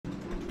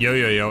Yo,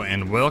 yo, yo,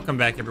 and welcome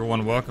back,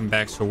 everyone. Welcome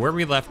back. So where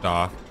we left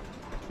off,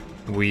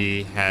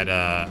 we had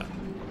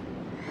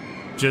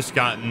just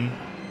gotten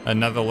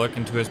another look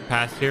into his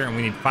past here, and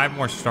we need 5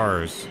 more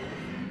stars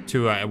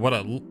to what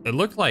it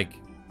looked like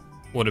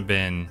would have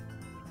been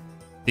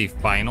the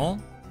final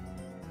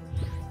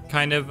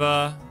kind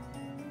of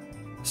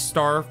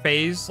star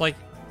phase, like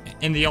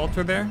in the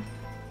altar there,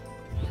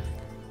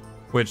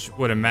 which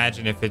would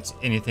imagine if it's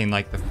anything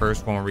like the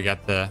first one where we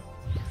got the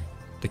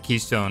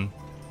keystone.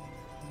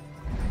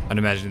 I'd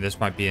imagine this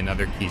might be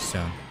another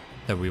keystone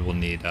that we will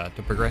need to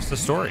progress the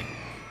story.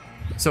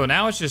 So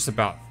now it's just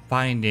about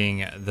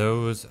finding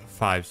those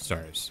 5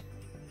 stars.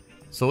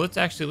 So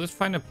let's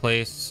find a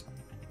place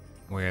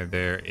where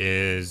there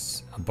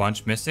is a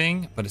bunch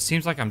missing, but it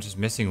seems like I'm just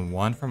missing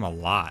 1 from a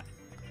lot.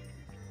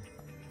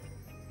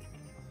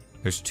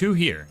 There's 2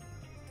 here.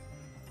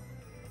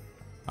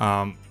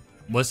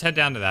 Let's head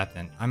down to that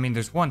then. I mean,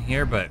 there's 1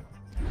 here, but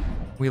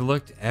we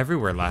looked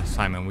everywhere last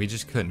time and we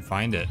just couldn't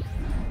find it,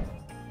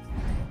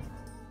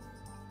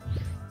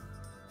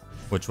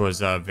 which was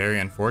very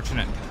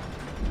unfortunate.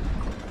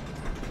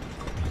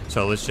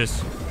 So let's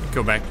just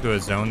go back to a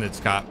zone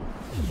that's got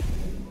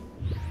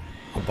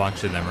a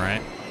bunch of them,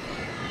 right?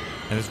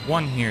 And there's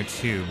 1 here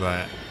too,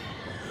 but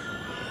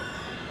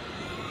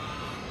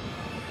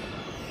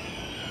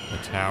the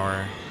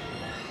tower,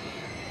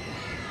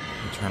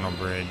 eternal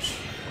bridge.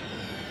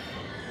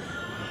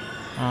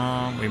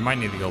 We might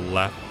need to go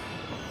left.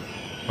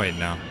 Wait,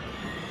 no.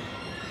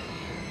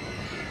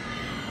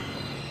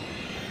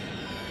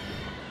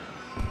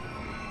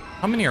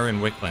 How many are in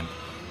Wickland?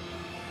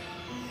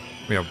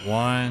 We have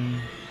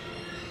 1,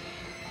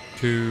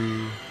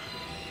 2,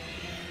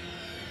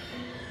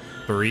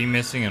 3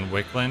 missing in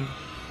Wickland.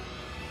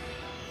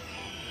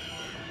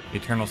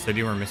 Eternal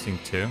City, we're missing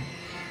 2.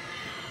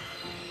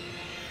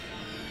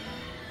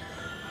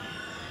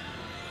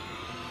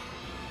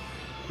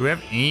 Do we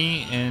have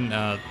any in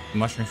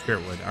Mushroom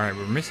Spirit Wood? All right,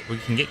 we're missing. We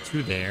can get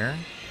 2 there.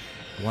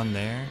 1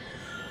 there.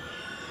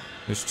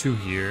 There's 2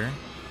 here.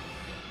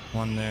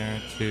 1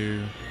 there.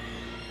 2.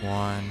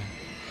 1,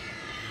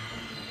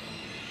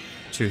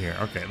 2 here.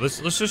 Okay, let's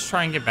just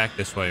try and get back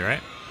this way,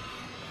 right?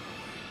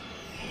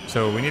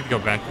 So we need to go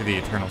back to the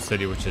Eternal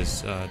City, which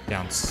is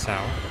down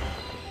south.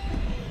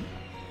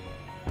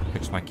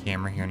 Fix my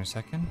camera here in a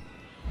second.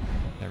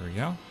 There we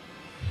go.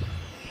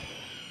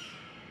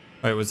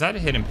 Wait, was that a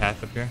hidden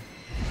path up here?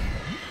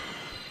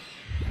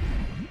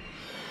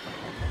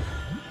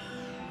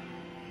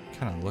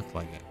 Kind of looked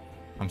like it.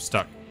 I'm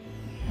stuck.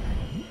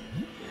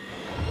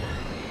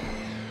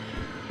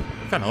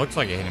 Kind of looks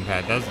like a hidden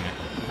pad, doesn't it?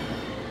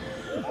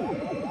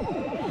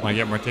 Want to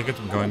get more tickets?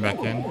 I'm going back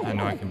in. I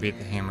know I can beat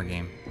the hammer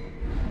game.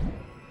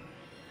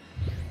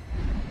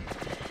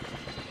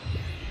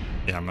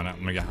 Yeah, I'm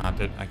gonna get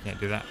haunted. I can't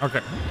do that. Okay.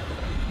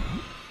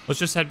 Let's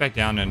just head back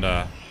down and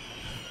try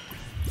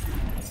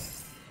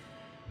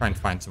and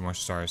find some more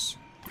stars.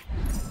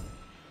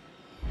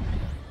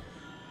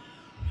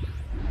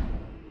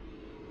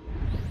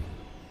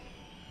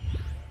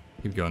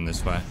 Keep going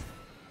this way.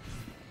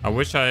 I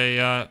wish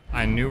I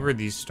knew where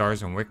these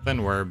stars in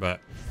Wickland were,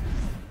 but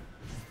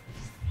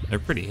they're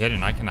pretty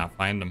hidden. I cannot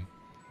find them.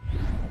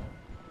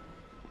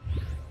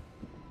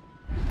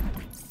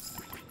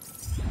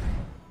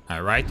 All right,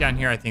 right down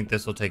here, I think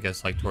this will take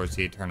us like towards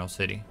the Eternal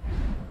City.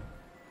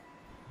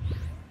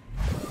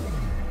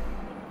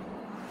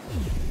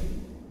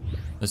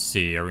 Let's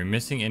see. Are we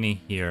missing any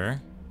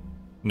here?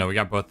 No, we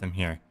got both of them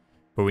here.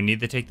 But we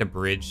need to take the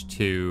bridge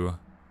to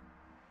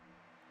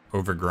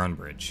Overgrown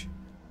Bridge,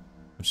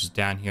 which is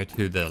down here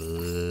to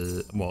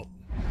the, well,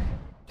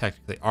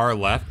 technically our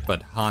left,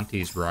 but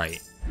Hauntie's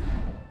right.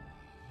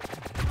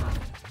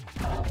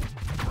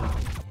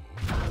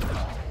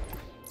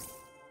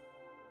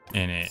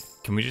 And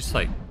can we just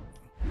like,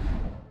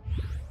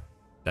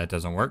 that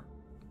doesn't work.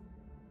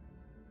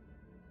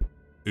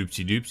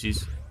 Oopsie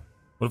doopsies.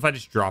 What if I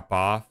just drop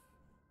off?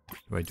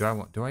 Wait, do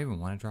I even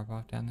want to drop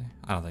off down there?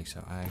 I don't think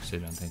so. I actually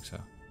don't think so.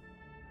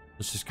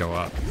 Let's just go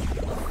up.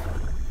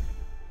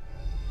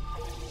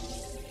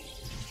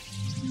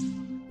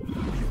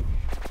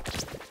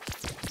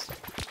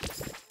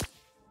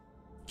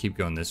 Keep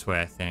going this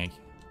way, I think.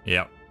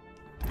 Yep.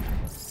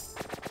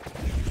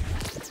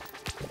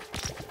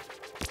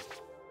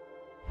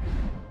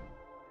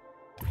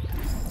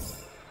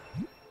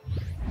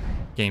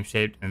 Game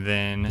shaped, and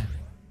then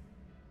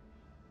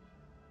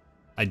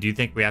I do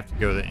think we have to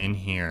go in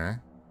here.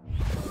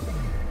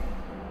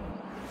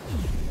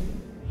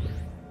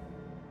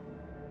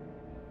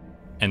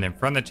 And then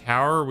from the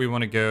tower, we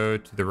want to go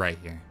to the right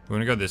here. We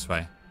want to go this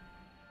way.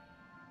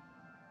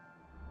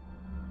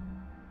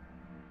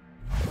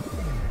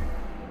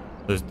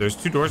 There's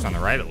 2 doors on the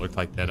right, it looked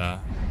like, that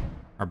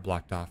are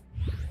blocked off.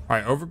 All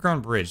right, Overgrown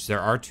Bridge. There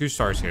are 2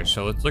 stars here,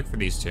 so let's look for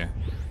these 2.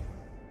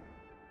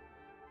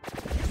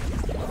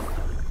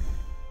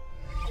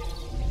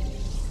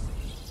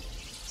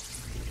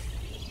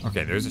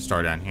 Okay, there's a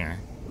star down here.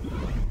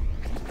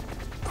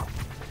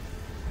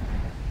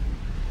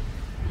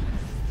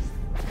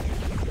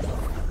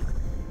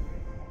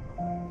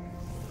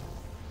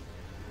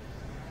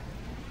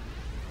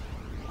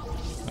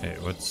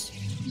 Wait, what's...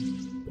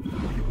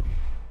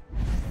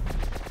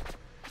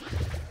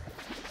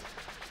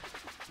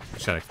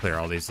 Just gotta clear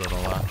all these little,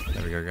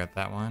 there we go, got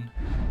that one.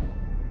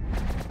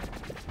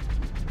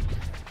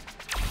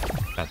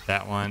 Got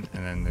that one,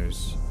 and then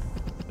there's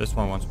this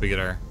one once we get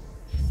our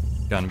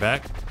gun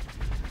back.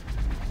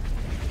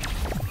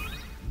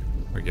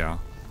 There we go.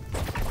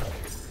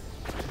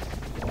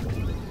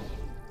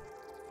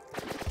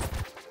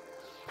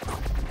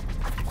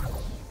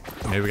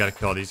 Maybe we gotta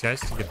kill all these guys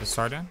to get the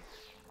star down.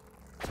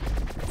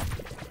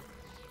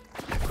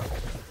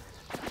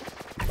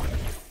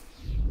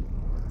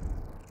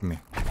 Come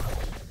here.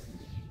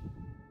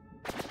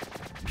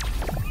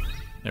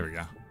 There we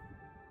go.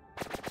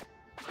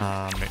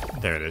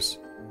 There it is.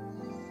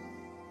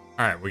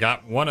 All right, we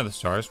got one of the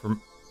stars.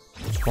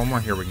 There's one more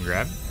here we can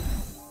grab.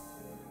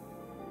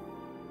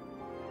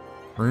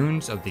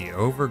 Runes of the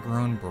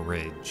Overgrown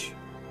Bridge.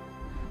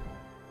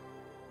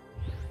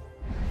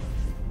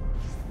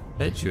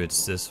 Bet you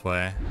it's this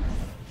way.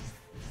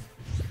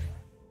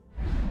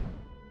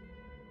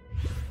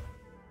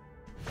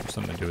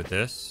 Something to do with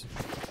this.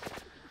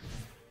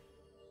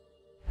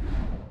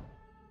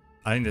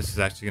 I think this is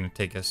actually going to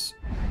take us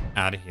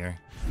out of here.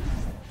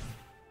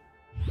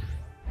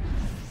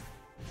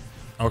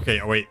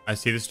 Okay, oh wait, I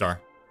see the star.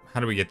 How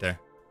do we get there?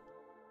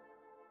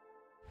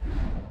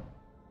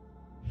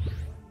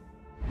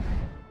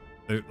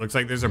 It looks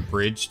like there's a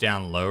bridge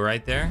down low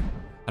right there.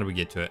 How do we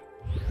get to it?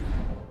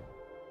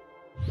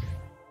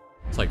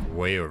 It's like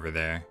way over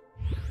there.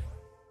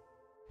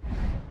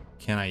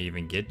 Can I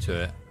even get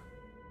to it?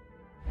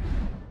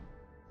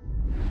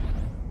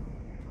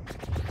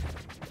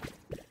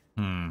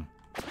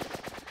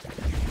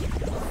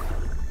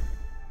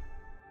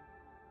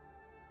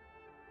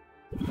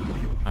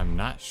 I'm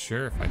not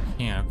sure if I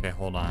can. Okay,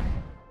 hold on.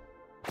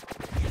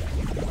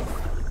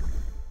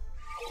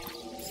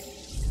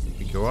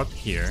 We go up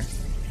here.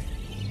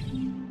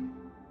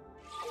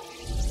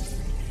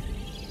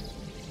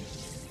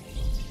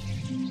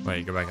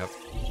 Wait, go back up.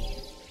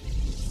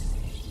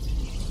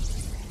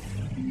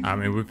 I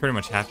mean, we pretty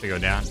much have to go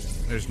down.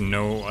 There's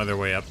no other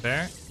way up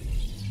there.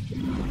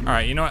 All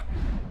right, you know what?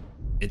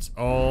 It's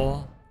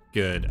all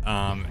good.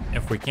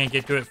 If we can't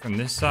get to it from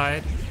this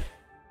side,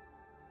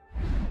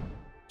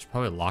 it's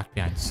probably locked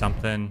behind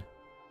something.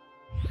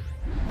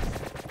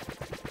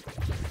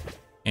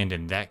 And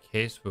in that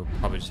case, we'll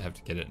probably just have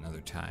to get it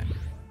another time.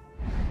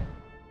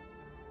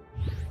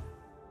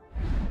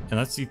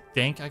 Unless you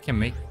think I can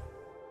make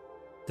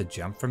the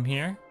jump from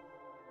here?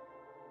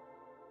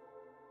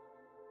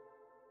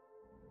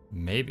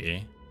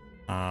 Maybe.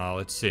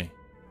 Let's see.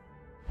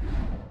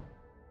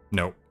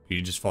 Nope.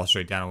 You just fall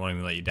straight down and won't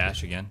even let you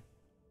dash again.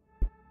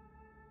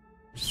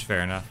 Which is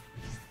fair enough.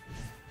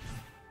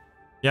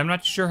 Yeah, I'm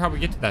not sure how we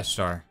get to that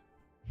star.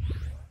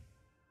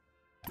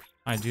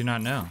 I do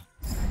not know.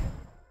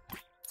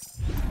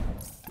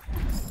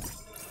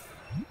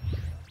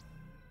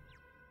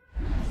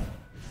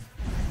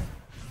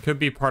 Could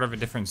be part of a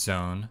different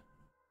zone.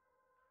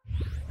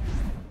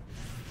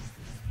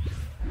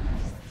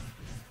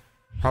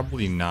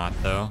 Probably not,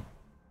 though.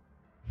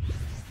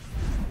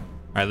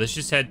 Alright, let's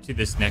just head to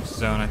this next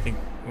zone. I think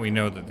we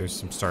know that there's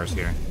some stars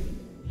here.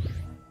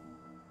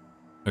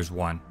 There's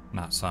one,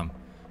 not some.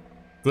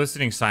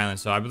 Glistening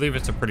silence, so I believe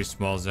it's a pretty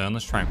small zone.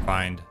 Let's try and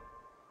find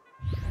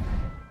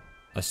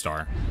a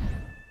star.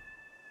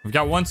 We've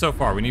got one so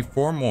far. We need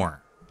 4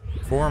 more.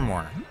 4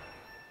 more.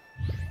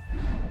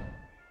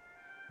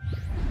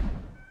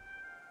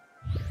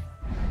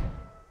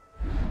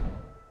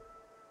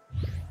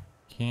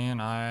 Can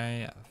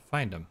I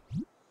find him?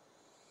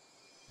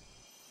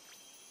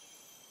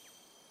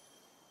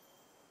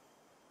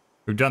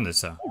 We've done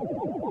this, though.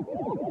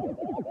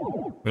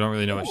 We don't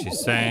really know what she's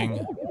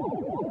saying.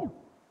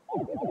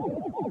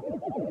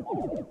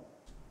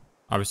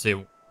 Obviously,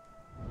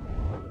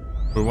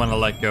 we want to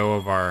let go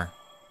of our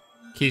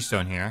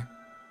keystone here.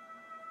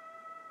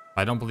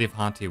 I don't believe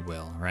Hauntii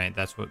will, right?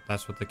 That's what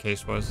the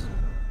case was.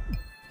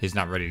 He's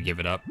not ready to give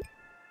it up.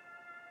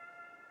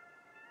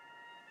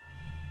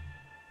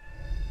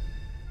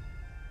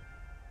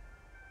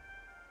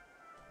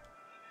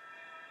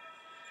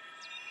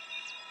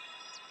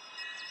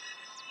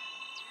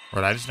 Or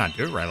did I just not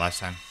do it right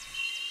last time?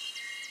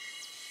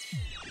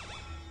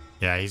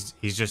 Yeah,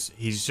 he's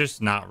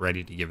just not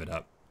ready to give it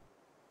up.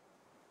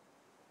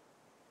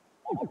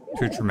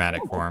 Too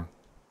traumatic for him.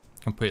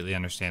 Completely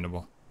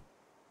understandable.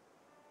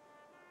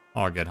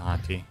 All good,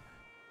 Hauntii.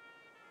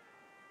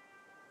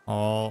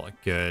 All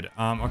good.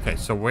 Okay,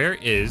 so where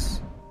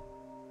is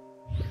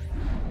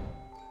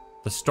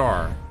the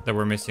star that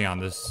we're missing on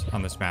this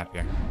map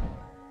here?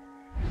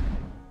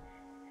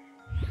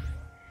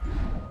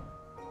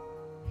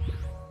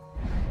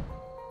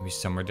 Maybe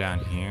somewhere down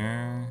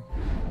here.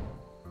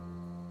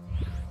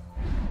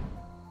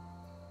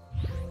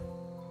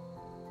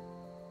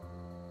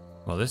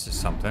 Well, this is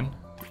something.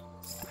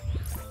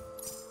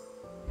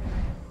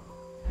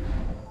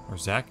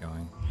 Where's that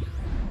going?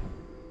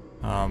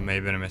 Oh,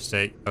 maybe been a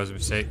mistake. That was a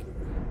mistake.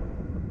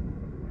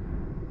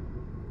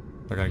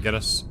 They're gonna get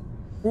us.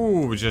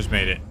 Ooh, we just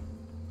made it.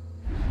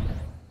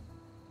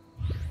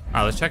 All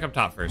right, let's check up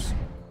top first.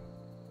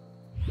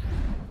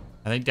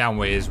 I think down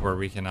way is where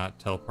we can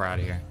teleport out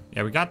of here.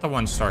 Yeah, we got the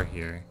 1 star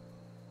here.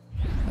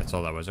 That's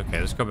all that was. Okay,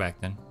 let's go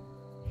back then.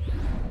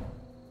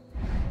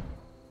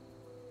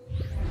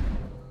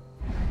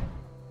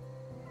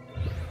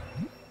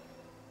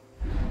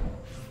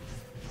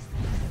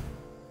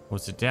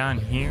 Was it down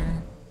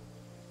here?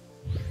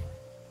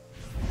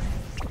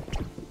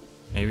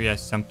 Maybe it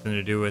has something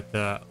to do with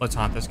let's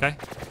haunt this guy.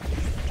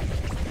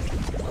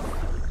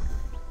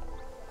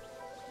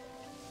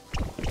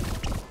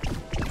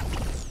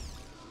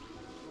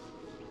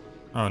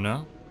 Oh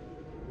no.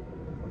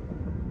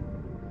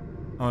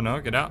 Oh no,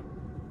 get out.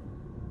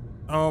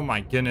 Oh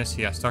my goodness,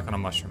 he got stuck on a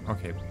mushroom.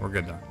 Okay, we're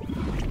good though.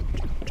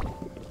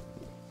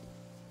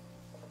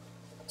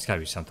 There's gotta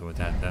be something with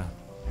that though.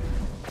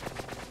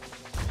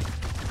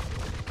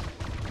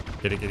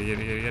 Get it, get it, get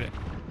it, get it, get it.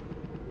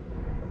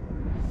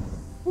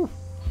 Whew.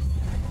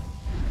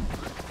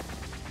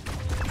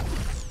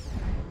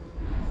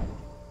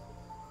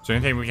 Is there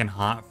anything we can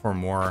haunt for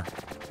more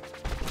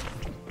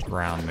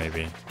ground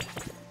maybe?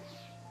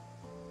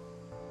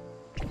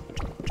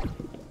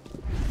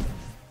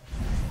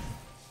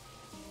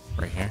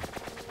 Right here.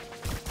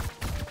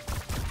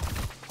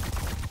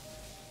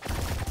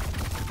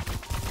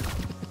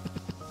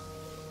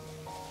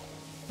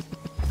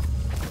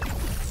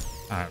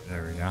 Alright,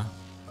 there we go.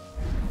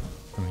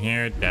 From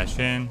here, dash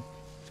in.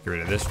 Let's get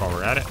rid of this while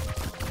we're at it.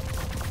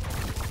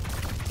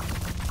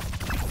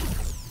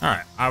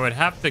 Alright, I would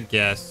have to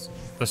guess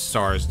the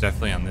star is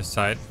definitely on this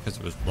side because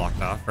it was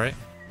blocked off, right?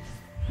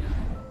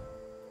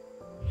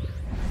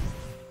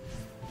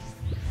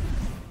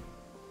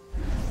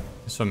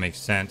 This one makes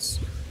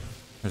sense.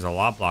 There's a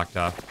lot blocked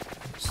off.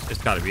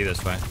 It's got to be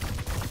this way.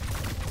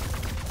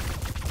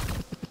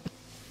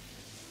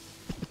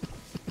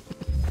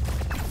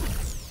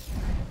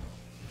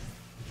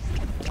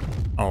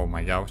 Oh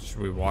my gosh,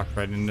 we walked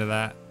right into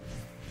that.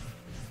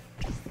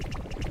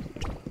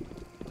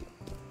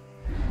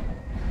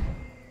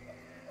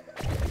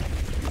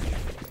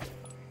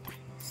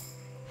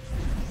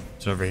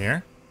 It's over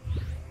here.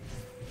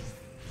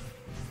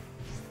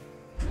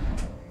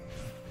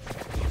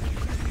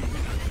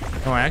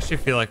 Oh, I actually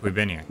feel like we've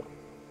been here.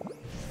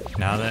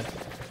 Now that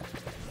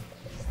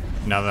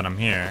I'm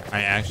here,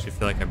 I actually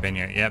feel like I've been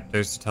here. Yep,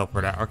 there's the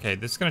teleport out. Okay,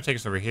 this is gonna take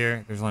us over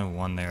here. There's only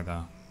one there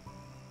though.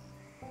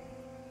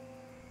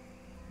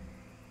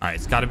 Alright,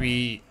 it's gotta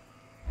be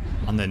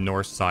on the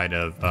north side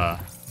of the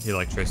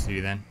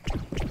electricity then.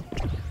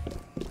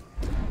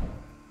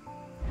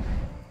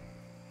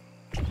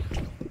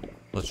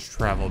 Let's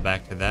travel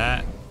back to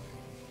that.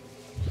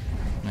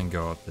 And then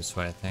go up this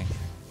way, I think.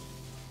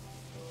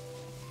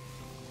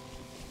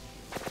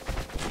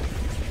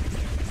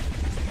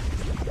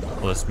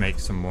 Let's make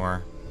some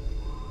more.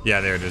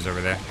 Yeah, there it is over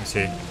there. I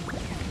see.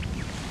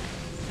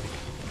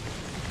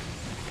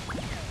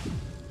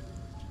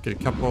 Get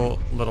a couple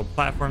little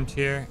platforms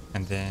here,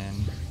 and then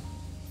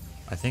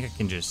I think I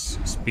can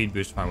just speed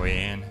boost my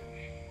way in.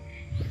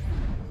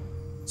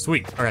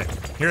 Sweet. All right,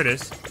 here it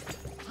is.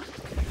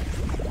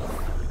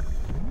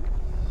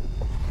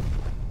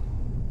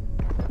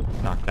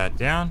 Knock that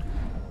down.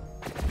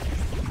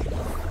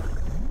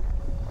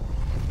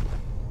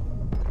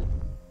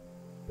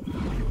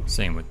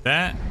 Same with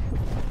that.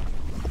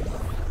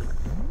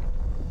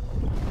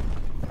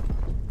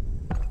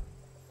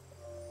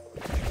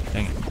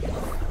 Dang it.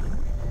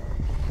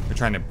 We're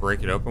trying to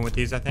break it open with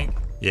these, I think.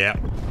 Yeah,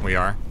 we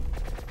are.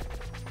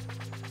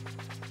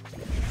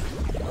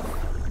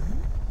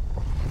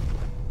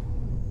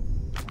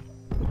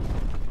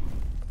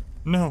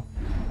 No.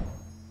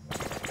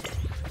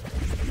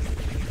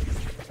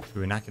 Did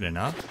we not get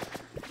enough?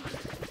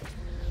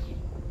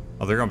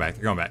 Oh, they're going back.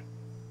 They're going back.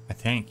 I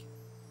think.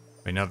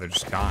 Wait, no, they're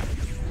just gone.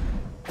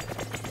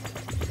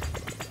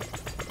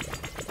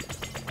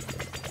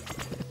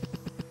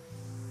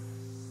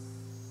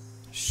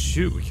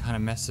 Shoot, we kind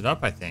of messed it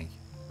up, I think.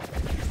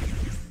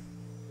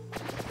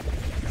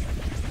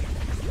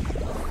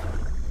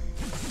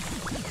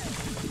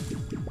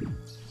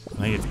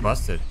 I think it's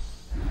busted.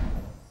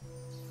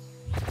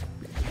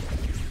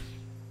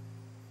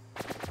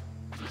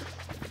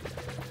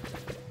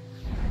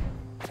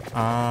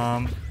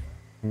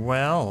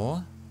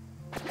 Well,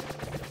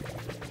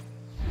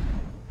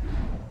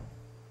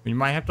 we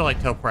might have to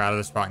like teleport out of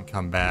the spot and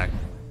come back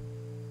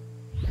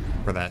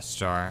for that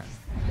star.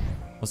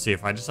 We'll see.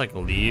 If I just like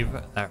leave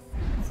that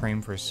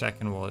frame for a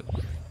second, will it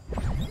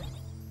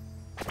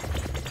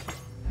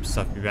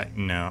stuff be back?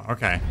 No.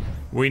 Okay.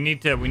 We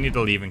need to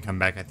leave and come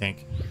back, I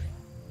think.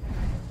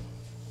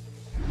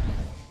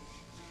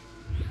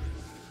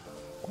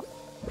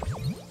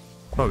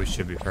 But we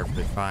should be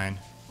perfectly fine.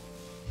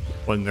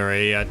 Wasn't there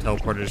a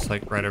teleporter just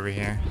like right over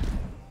here?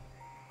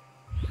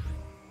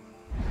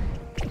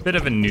 Bit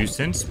of a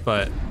nuisance,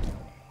 but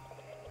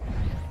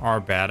our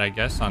bad, I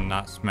guess, on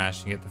not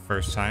smashing it the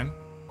first time.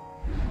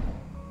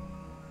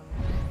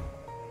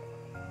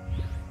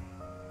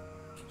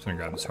 Just gonna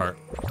grab his heart.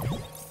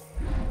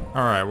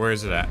 All right, where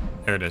is it at?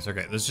 There it is.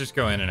 Okay, let's just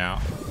go in and out.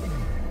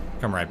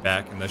 Come right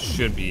back, and this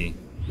should be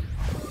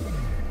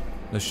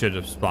Those should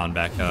have spawned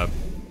back up.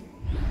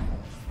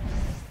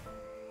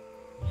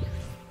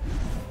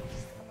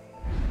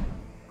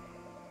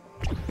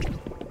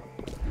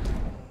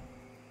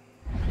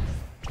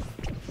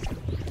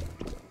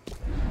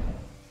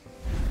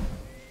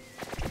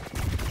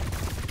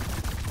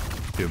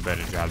 Do a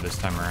better job this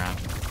time around.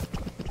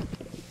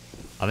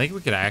 I think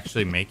we could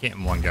actually make it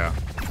in one go.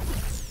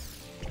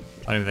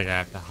 I don't even think I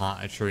have to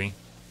haunt a tree.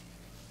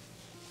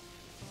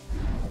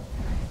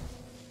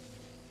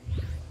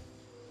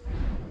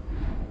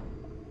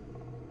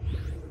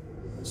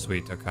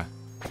 Sweet, okay.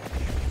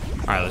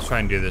 Alright, let's try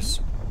and do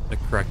this the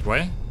correct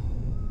way.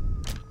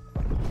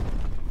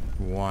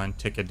 1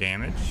 tick of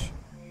damage.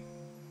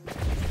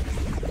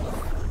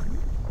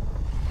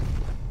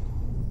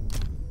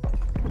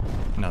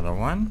 Another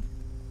one.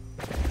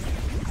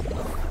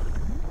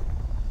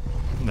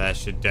 That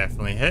should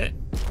definitely hit.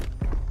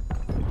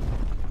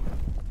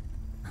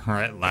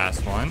 Alright,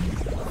 last one.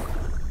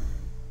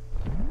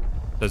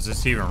 Does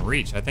this even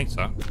reach? I think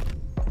so.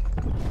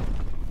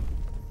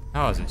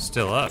 How is it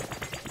still up?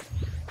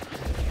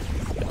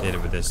 I did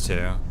it with this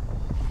too.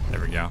 There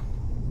we go.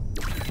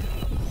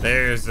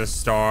 There's the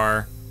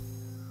star.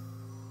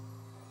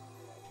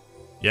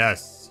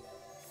 Yes.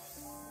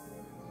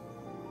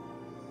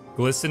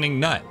 Glistening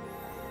nut.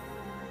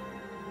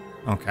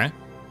 Okay.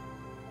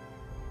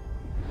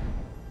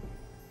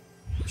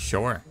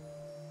 Sure.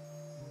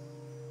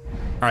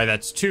 All right,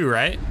 that's 2,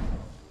 right?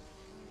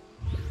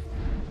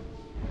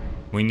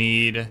 We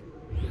need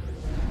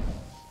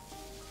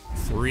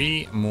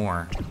 3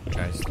 more,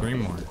 guys. 3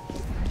 more.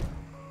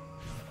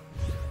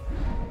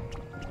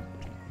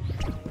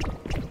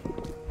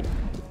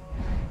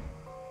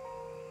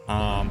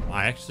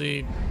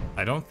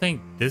 I don't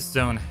think this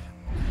zone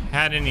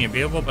had any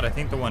available, but I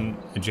think the one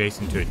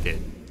adjacent to it did.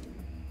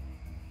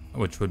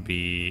 Which would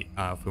be,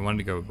 if we wanted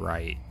to go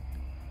right.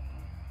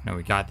 No,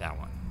 we got that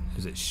one.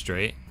 Is it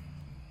straight?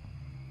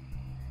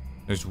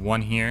 There's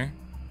 1 here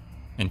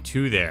and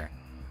 2 there.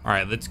 All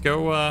right, let's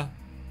go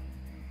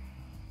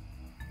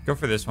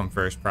for this one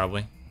first,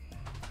 probably.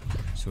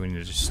 So we need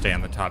to just stay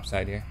on the top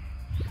side here.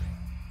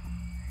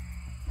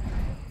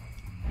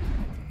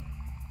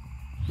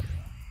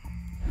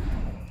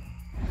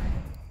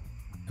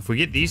 If we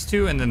get these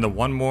 2 and then the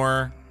 1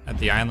 more at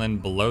the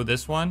island below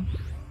this one.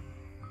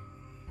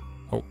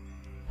 Oh,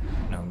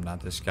 no,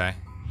 not this guy.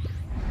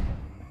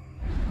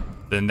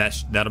 Then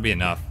that'll be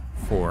enough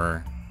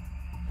for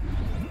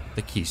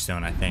the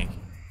keystone, I think.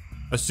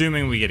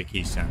 Assuming we get a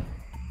keystone.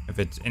 If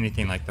it's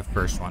anything like the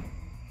first one.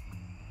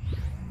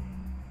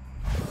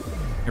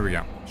 Here we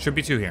go. Should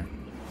be 2 here.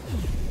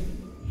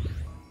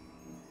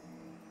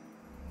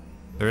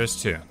 There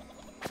is 2.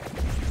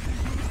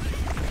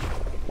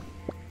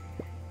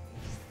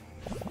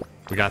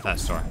 We got that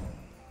star.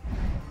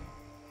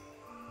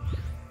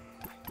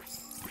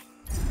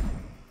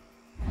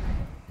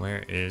 Where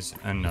is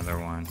another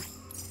one?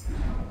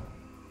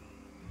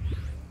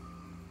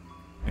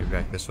 Maybe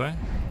back this way?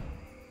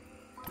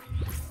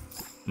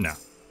 No.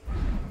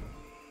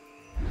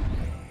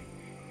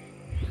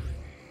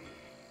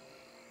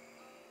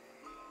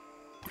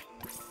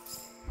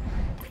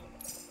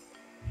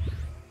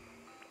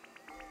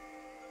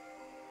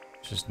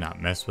 Just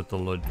not mess with the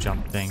little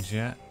jump things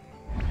yet.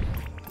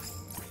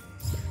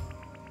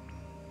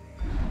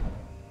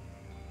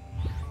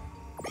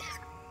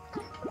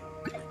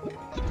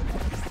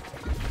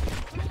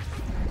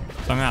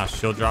 Somehow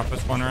she'll drop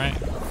us one, right?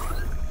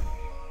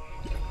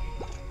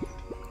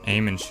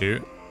 Aim and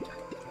shoot.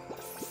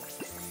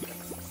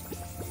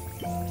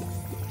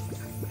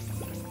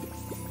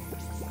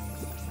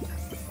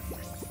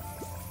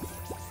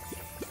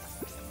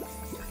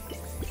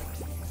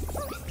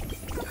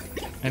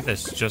 I think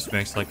this just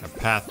makes like a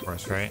path for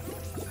us, right?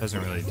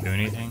 Doesn't really do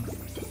anything.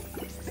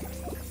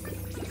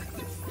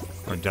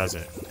 Or does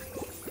it?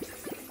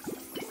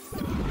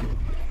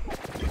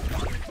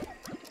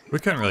 We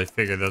couldn't really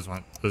figure those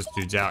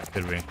dudes out,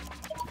 could we?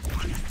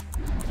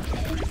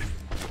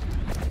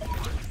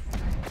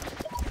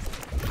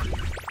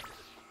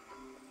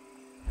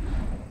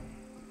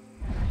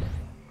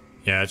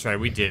 Yeah, that's right.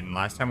 We didn't.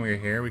 Last time we were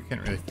here, we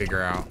couldn't really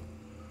figure out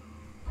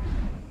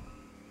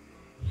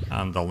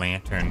the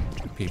lantern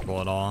people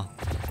at all.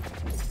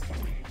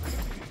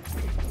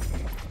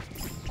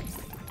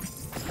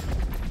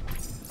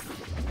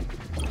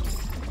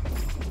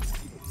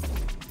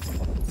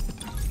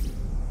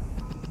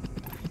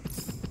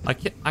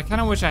 I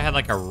kind of wish I had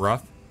like a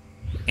rough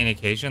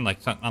indication,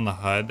 like something on the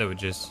HUD that would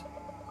just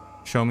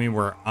show me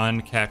where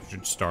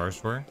uncaptured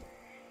stars were.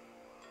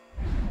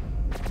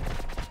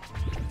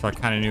 So I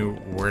kind of knew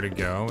where to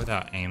go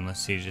without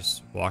aimlessly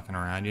just walking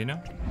around, you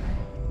know?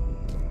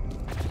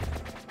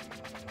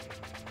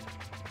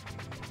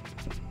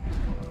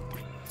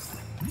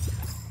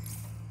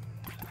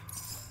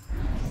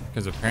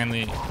 Because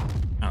apparently...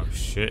 Oh,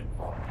 shit.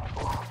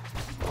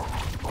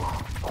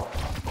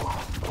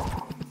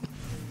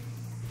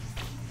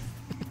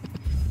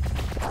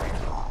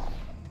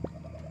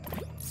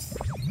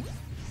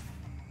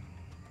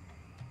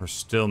 We're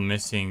still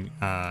missing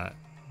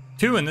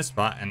 2 in this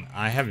spot, and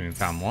I haven't even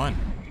found 1.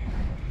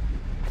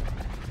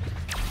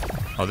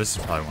 Oh, this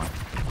is probably one.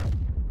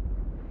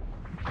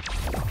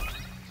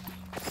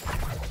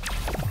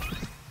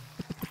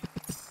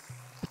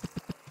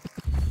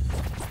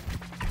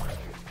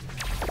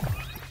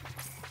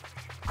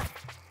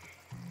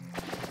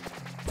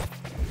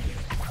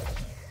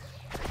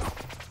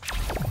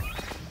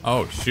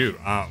 Oh, shoot.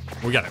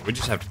 We got it. We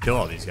just have to kill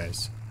all these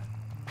guys.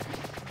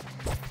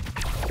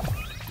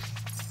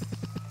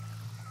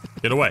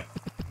 Get away.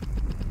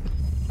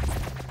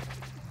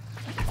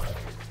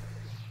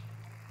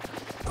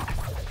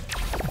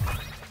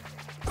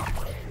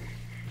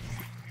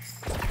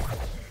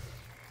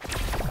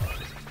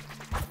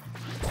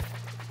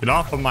 Get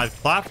off of my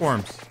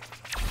platforms.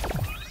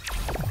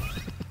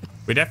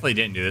 We definitely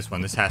didn't do this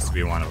one. This has to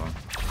be one of them.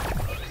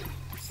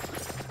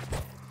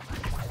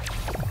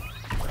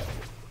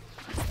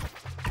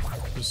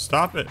 Just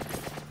stop it.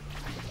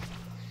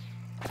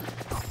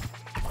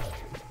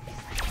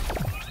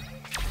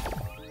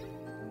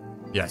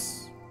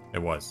 Yes,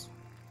 it was.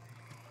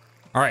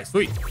 All right,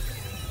 sweet.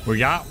 We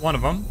got one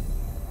of them.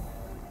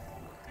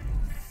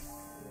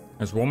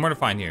 There's one more to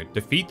find here.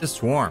 Defeat the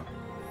swarm.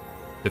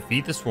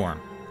 Defeat the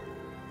swarm.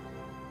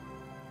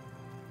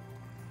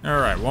 All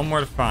right, one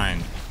more to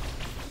find.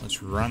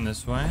 Let's run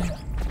this way.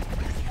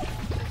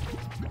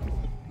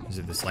 Is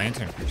it this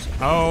lantern person?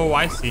 Oh,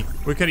 I see.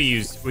 We could have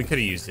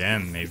used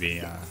them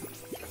maybe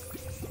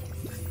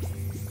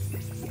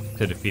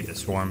to defeat the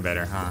swarm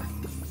better, huh?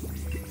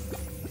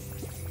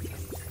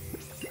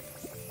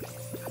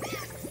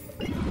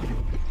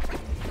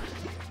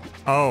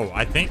 Oh,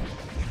 I think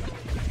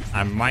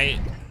I might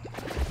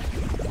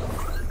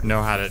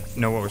know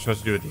what we're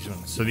supposed to do with these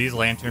ones. So these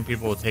lantern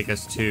people will take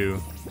us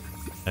to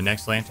the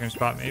next lantern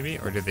spot maybe,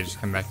 or did they just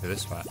come back to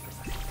this spot?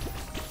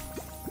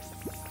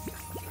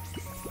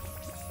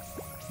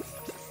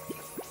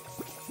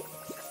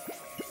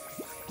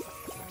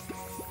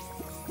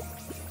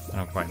 I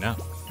don't quite know.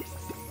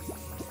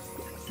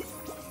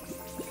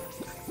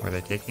 Where are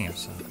they taking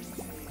us?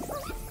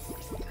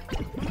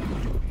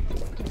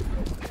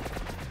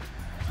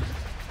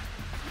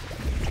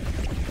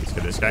 Let's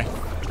get this guy.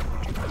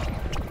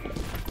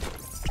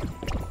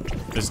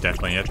 This is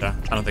definitely it, though.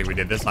 I don't think we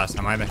did this last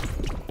time either.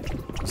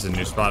 This is a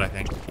new spot, I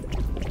think.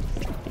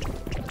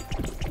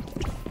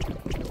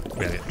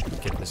 We gotta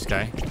get this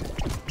guy.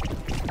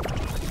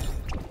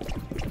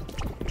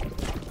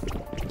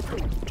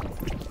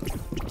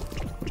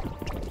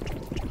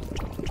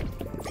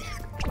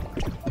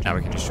 Now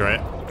we can destroy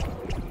it.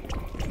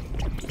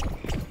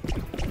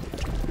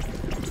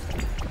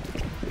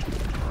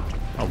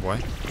 Oh boy.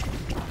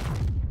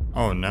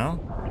 Oh no.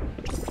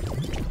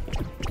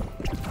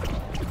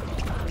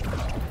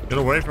 Get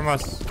away from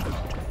us.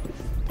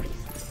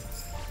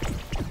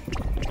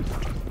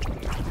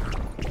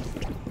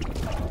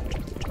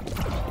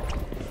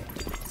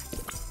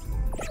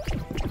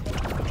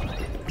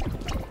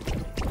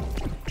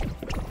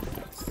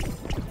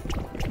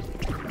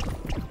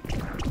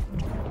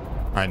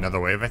 Alright,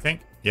 another wave, I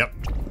think. Yep.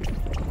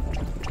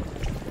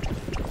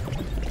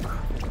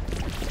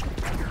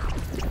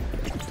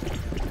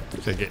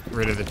 To get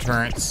rid of the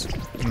turrets,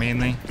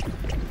 mainly.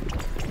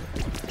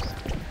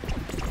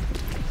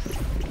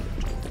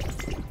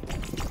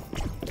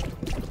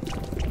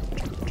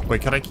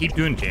 Wait, could I keep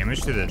doing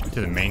damage to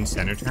the main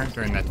center turret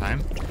during that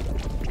time?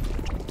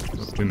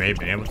 We may have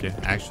been able to,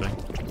 actually.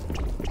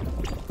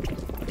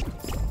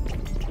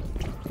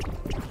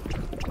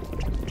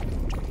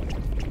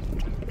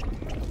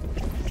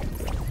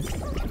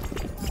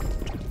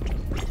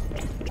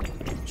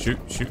 Shoot,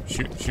 shoot,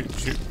 shoot, shoot,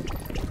 shoot.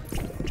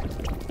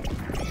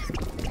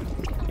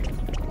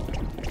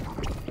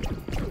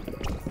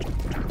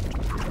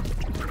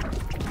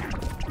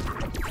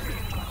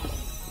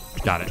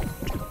 Got it.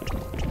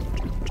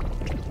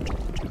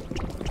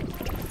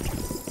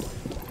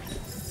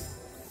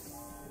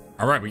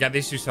 All right, we got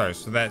these 2 stars.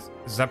 So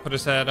does that put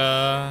us at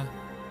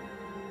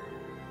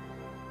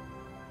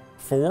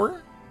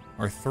 4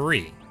 or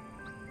 3?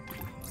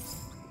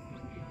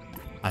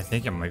 I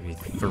think it might be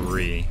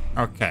 3.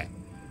 Okay.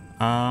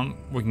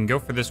 We can go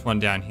for this one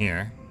down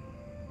here.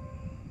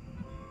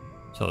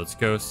 So let's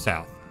go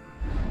south.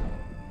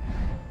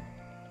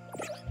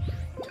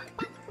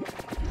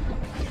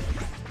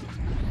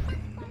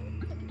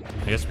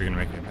 I guess we're gonna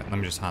make it. Let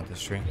me just haunt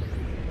this tree.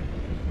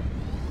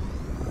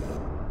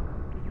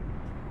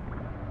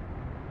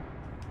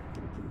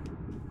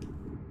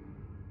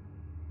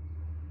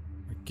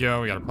 There we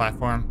go. We got a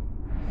platform.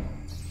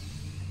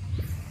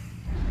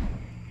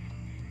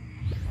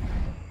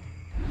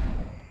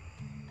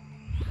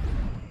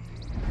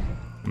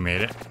 We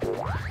made it.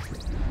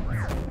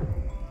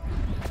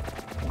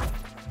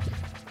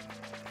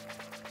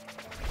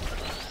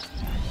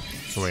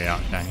 It's way out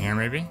down here,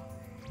 maybe.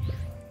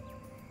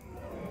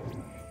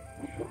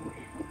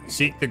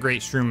 Seek the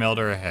great shroom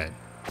elder ahead.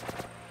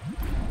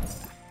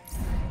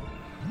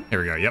 Here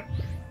we go. Yep.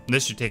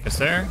 This should take us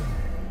there.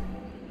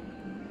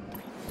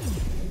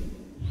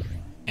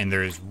 And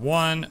there is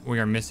one we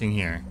are missing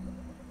here.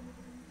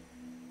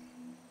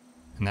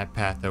 And that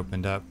path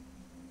opened up.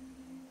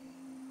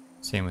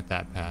 Same with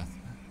that path.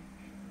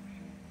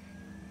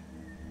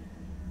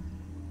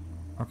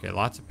 Okay,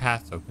 lots of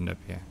paths opened up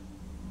here.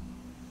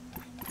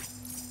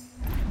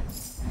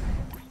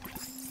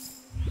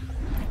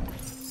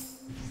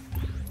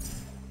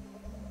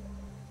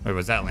 Wait,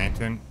 was that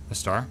lantern a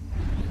star?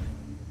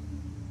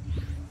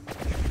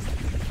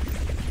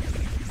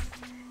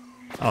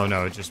 Oh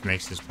no, it just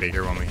makes this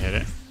bigger when we hit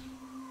it.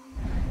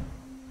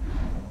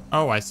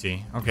 Oh, I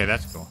see. Okay,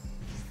 that's cool.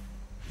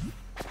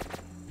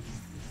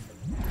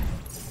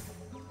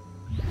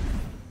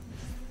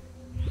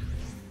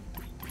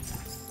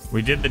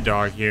 We did the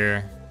dog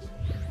here.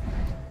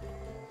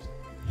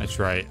 That's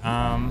right.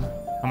 How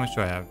much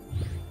do I have?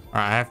 All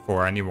right, I have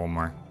 4. I need 1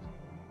 more.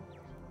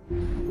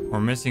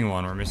 We're missing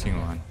 1. We're missing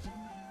 1.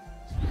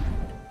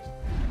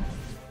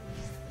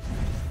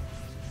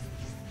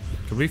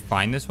 Did we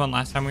find this one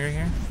last time we were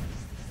here?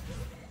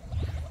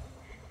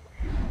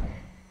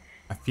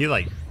 I feel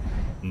like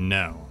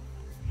no.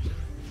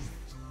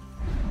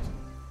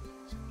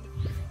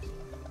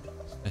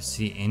 I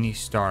see any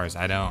stars.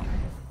 I don't.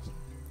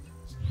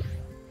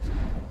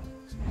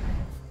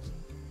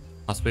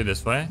 Possibly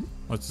this way?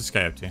 What's this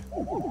guy up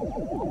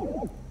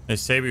to? They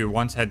say we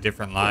once had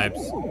different lives,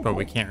 but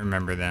we can't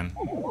remember them.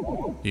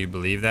 Do you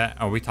believe that?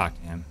 Oh, we talked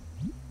to him.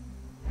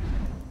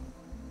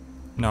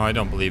 No, I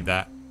don't believe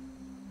that.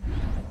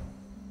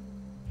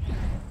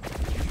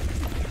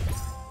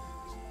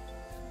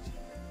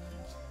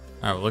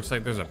 Alright, well, looks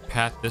like there's a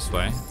path this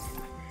way.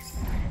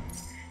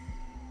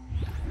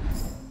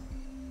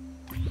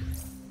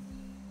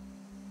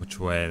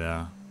 Which way,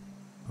 though?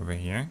 Over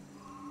here?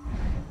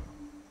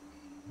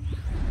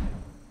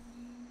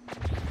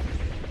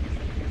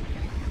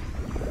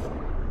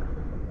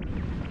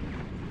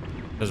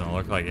 Doesn't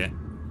look like it.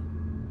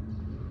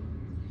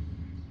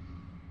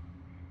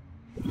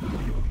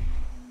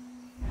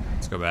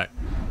 Let's go back.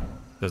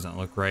 Doesn't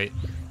look right.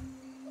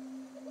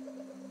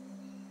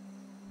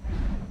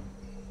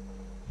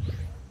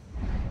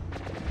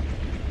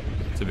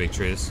 It's a big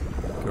tree. Let's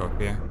go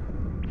up here.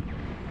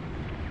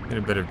 Get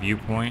a better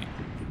viewpoint.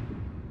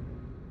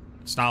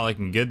 It's not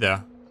looking good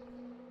though.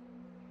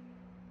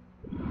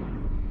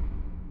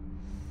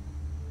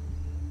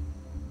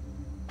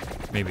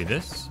 Maybe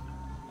this?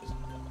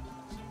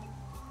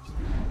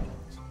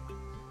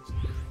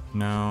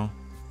 No.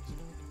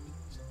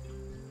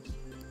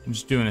 I'm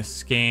just doing a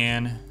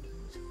scan.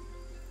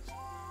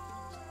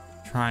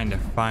 Trying to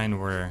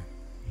find where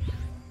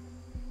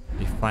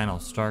the final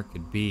star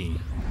could be.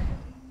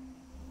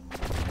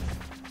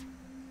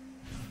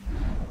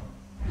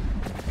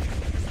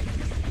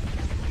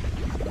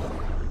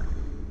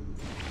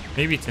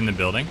 Maybe it's in the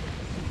building.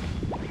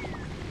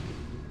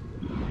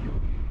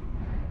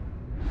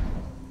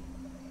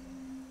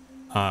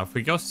 If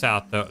we go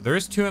south, though, there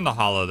is 2 in the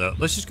hollow, though.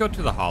 Let's just go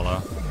to the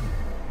hollow.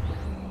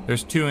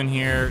 There's 2 in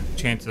here.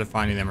 Chances of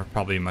finding them are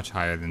probably much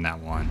higher than that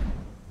 1.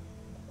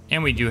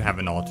 And we do have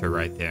an altar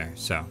right there,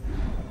 so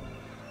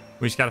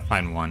we just gotta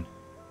find 1.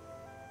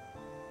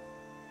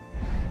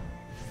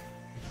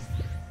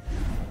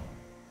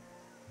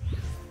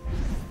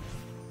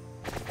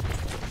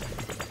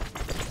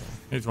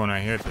 There's one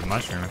right here at the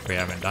mushroom if we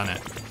haven't done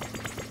it.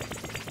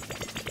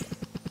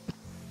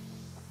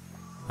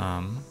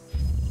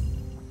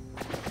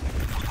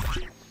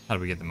 How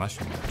do we get the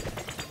mushroom?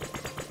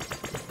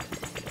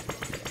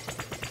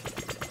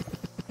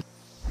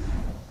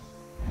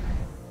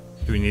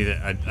 Do we need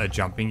a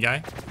jumping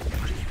guy?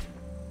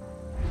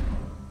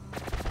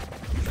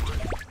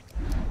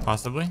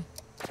 Possibly.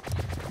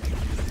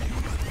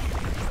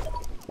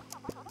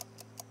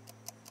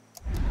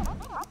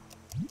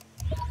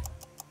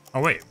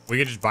 Oh wait, we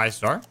could just buy a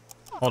star?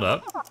 Hold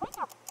up.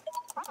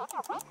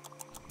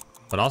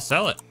 But I'll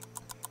sell it.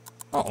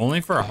 Oh,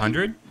 only for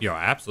 100? Yo,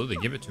 absolutely,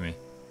 give it to me.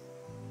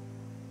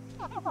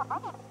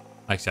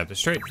 I accept the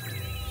straight.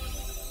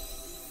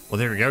 Well,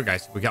 there we go,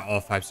 guys. We got all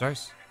 5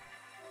 stars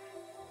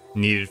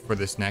needed for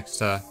this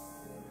next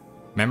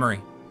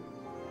memory.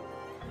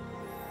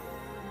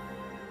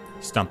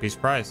 Stumpy's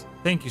prize.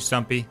 Thank you,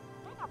 Stumpy.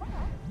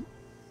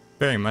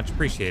 Very much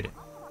appreciate it.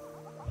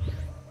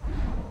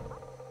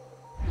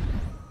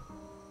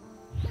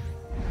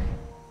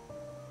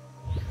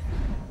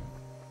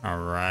 All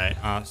right.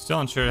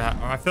 Still unsure how.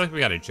 I feel like we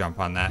got to jump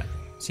on that.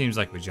 Seems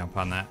like we jump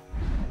on that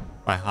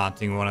by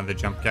haunting one of the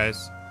jump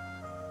guys.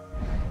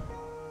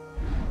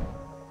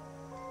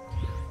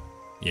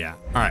 Yeah.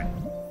 All right.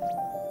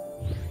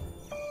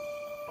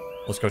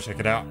 Let's go check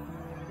it out.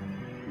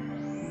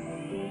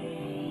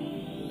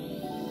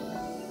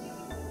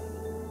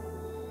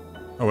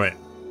 Oh, wait.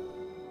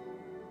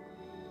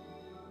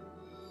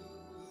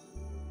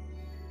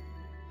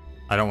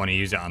 I don't want to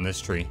use it on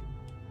this tree.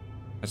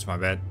 That's my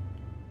bad.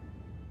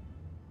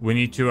 We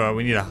need to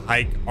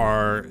hike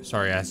our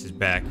sorry asses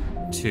back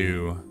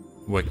to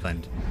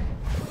Wickland.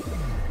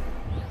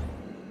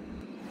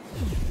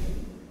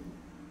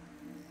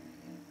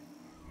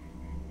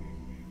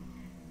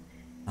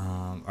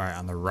 All right,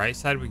 on the right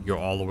side, we can go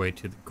all the way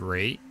to the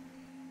grate.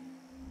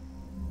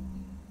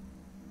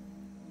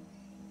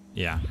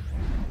 Yeah.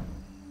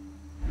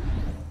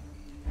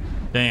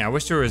 Dang, I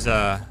wish there was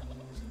a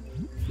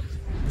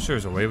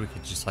way we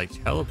could just like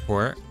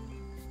teleport.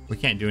 We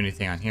can't do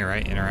anything on here,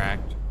 right?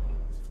 Interact.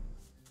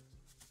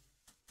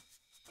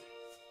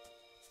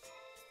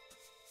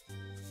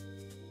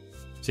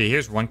 See,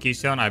 here's one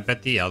keystone. I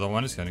bet the other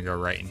one is going to go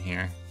right in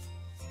here.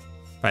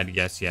 If I had to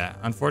guess, yeah.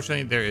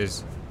 Unfortunately, there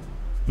is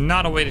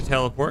not a way to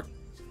teleport.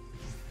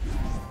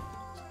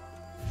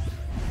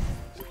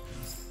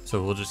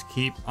 So we'll just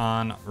keep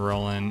on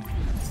rolling.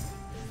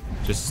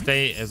 Just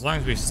stay, as long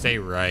as we stay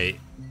right,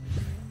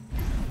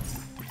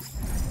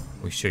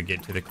 we should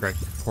get to the correct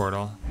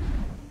portal.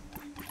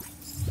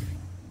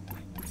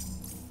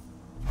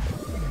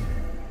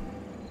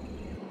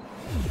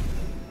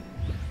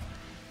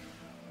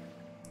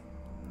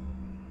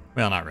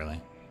 Well, not really.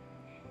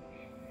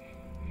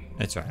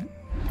 It's alright.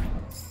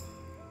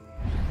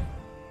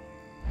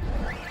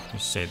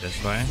 Just stay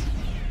this way.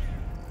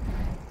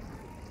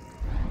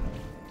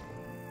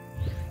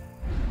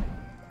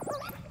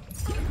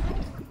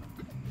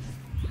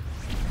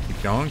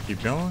 Keep going,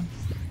 keep going.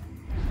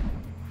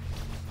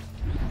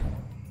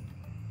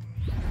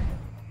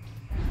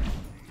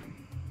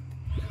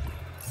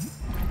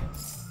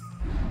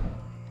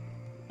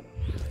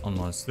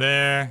 Almost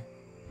there.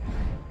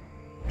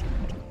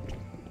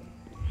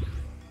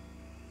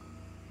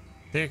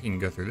 I think I can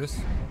go through this.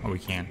 Oh, we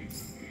can.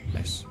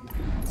 Nice.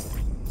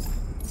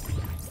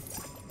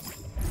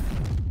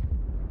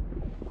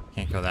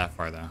 Can't go that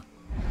far, though.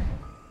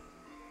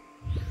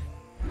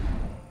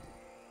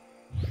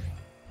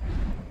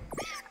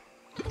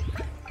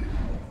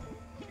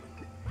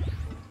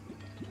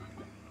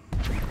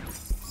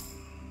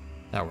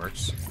 That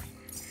works.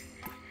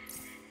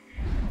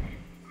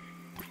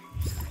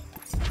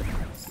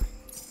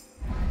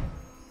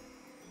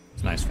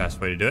 It's a nice, fast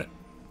way to do it.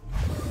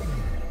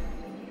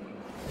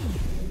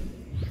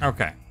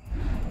 Okay.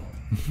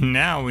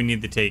 Now we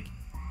need to take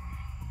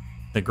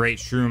the Great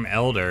Shroom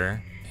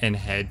Elder and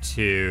head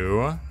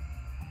to...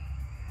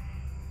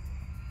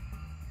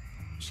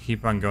 Just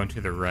keep on going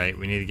to the right.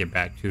 We need to get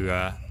back to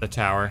the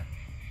tower.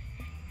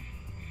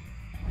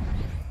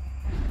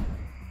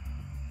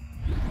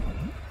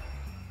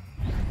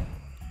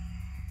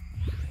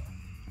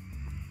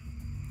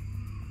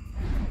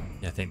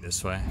 Yeah, I think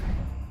this way.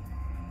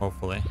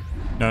 Hopefully.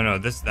 No,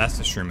 that's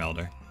the Shroom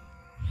Elder.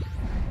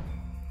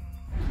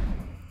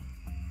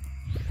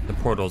 The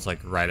portal's like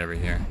right over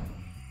here.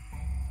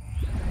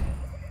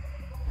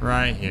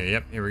 Right here.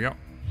 Yep, here we go.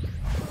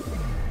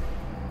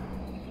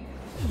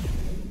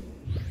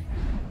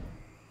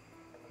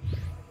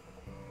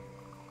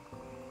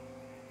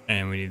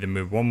 And we need to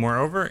move one more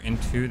over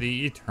into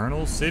the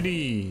Eternal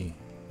City.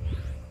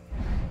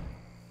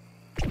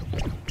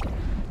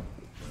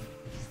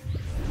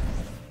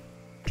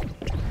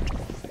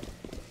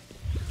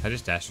 I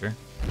just dashed her.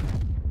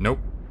 Nope.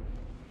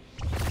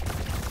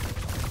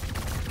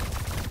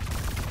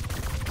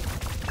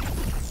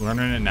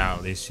 Learning it now,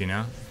 at least, you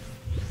know.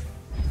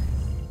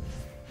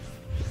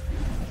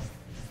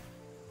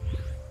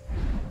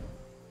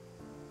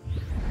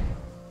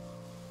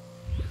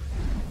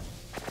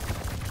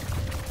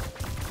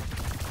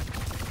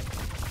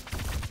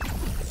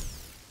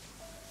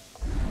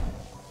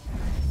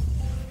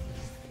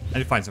 I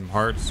need to find some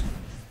hearts.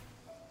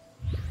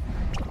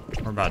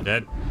 We're about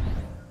dead.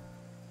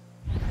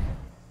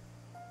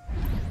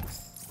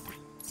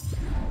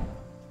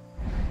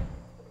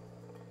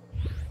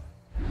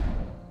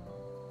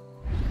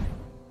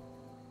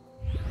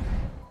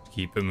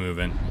 Keep it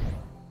moving.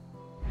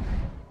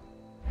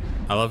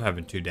 I love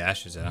having two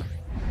dashes though.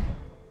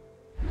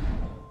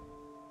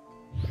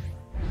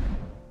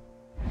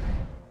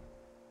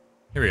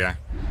 Here we are.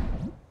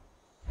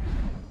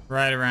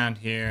 Right around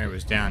here. It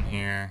was down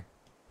here.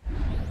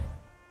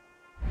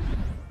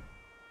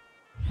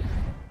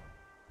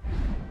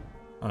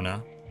 Oh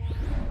no.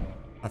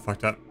 I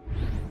fucked up.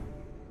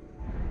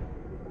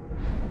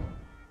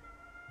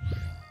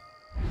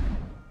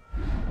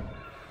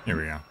 Here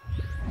we go.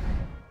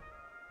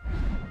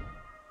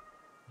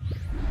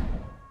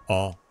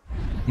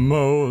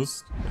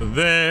 Almost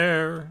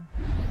there.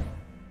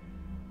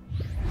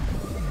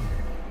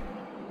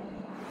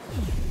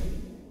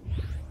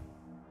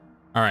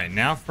 All right,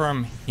 now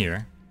from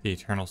here, the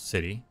Eternal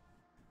City,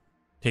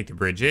 take the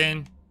bridge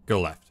in, go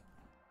left.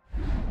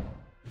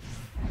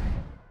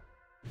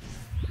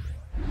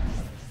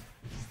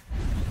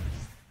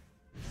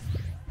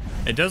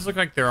 It does look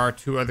like there are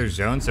two other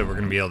zones that we're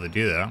going to be able to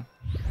do, though.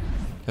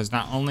 Because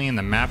not only in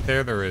the map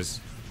there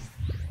is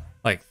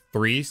like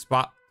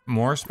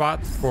more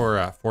spots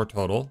for 4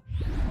 total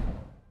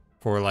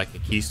for like a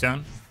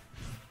keystone.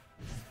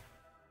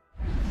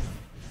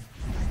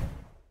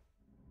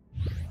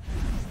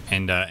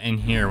 And in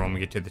here, when we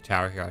get to the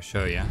tower here, I'll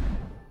show you.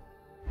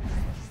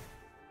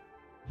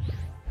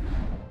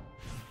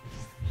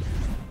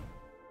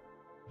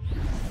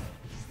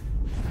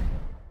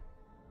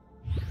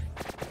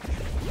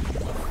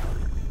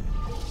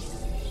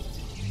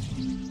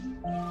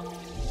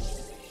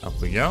 Up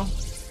we go.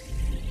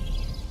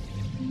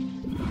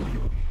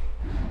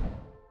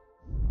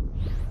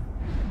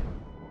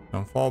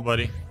 Don't fall,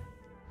 buddy.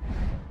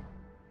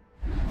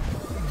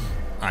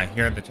 Alright,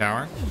 here at the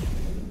tower.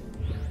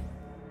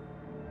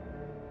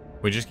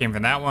 We just came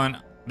from that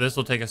one. This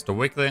will take us to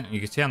Wickland. You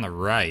can see on the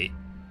right,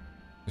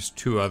 there's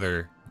 2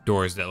 other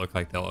doors that look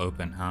like they'll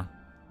open, huh?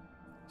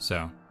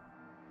 So,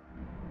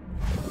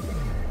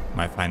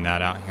 might find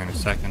that out here in a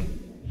second.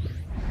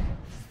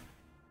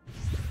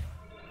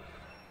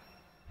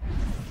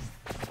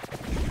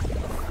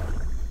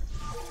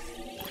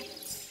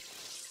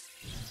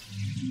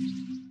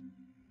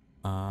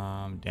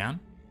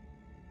 Down?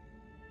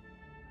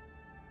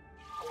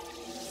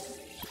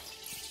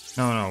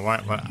 No,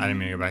 what? I didn't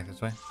mean to go back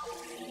this way.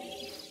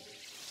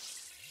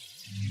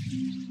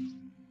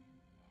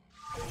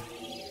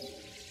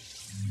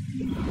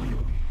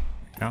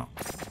 Go.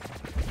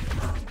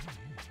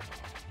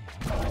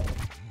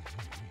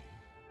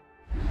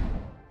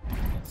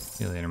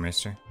 See you later,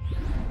 mister.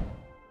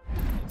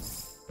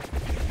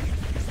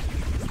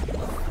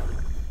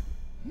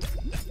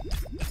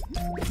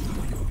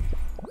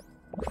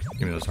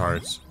 Give me those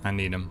hearts. I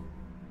need them.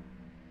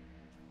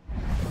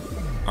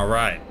 All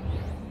right.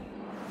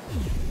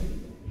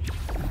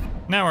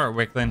 Now we're at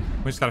Wickland.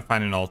 We just gotta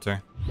find an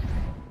altar.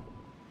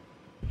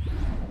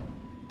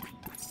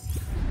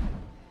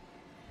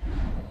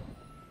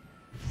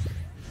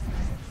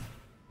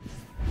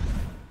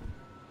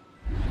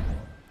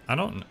 I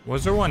don't...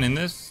 Was there one in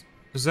this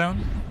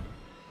zone?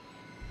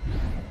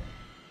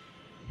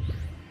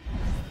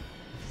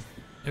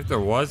 If there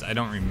was, I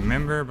don't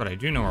remember, but I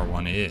do know where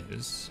one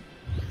is.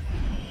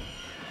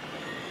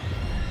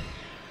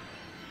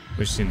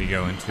 We just need to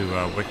go into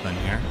Wickland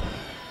here.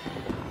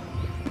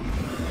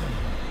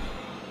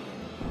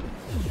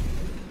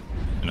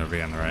 And over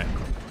here on the right.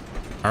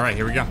 All right,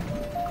 here we go.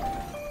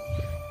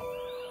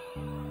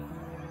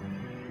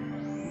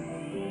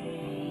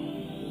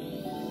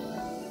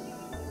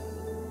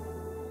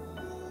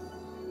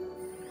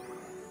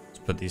 Let's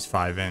put these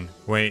 5 in.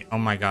 Wait, oh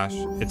my gosh,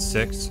 it's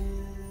 6.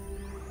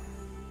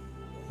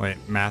 Wait,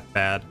 math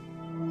bad.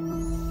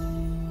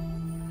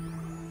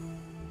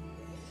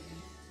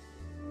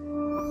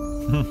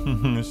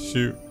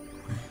 Shoot.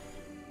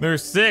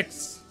 There's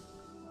 6.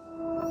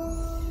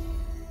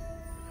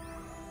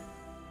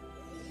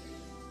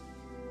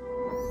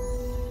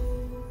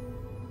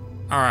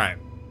 All right.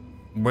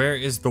 Where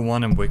is the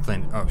one in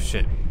Wickland? Oh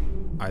shit.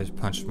 I just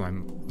punched my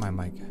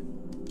mic.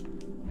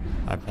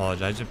 I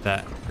apologize if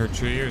that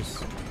hurt your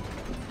ears.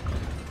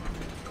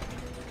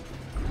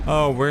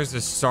 Oh, where's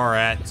the star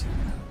at?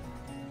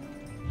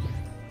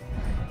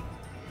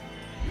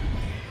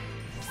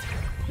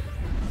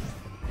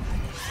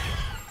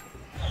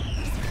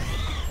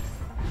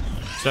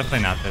 It's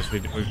definitely not this.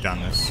 We've done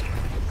this.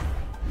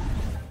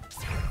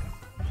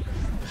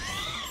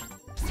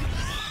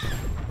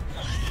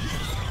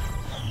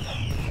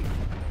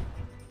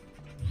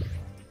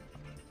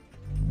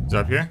 Is it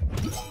up here?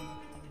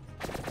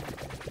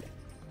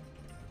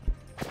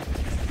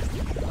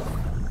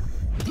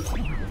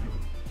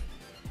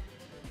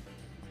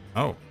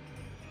 Oh.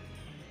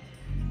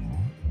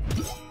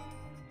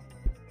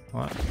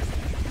 What?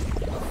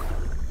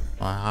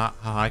 Well, how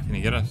high can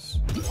he get us?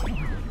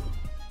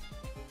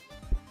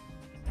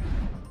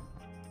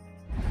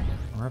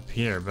 We're up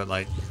here, but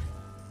like,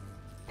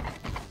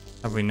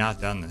 have we not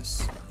done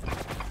this?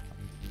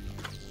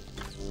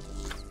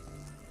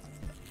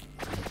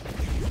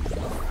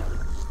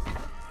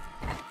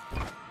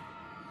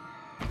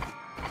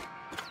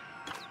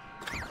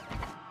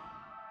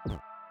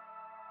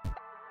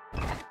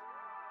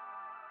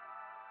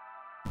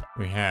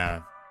 We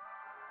have.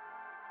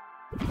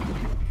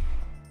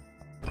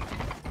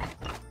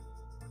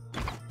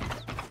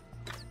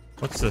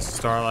 What's the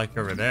star like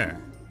over there?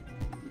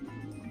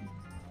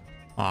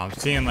 Oh, I'm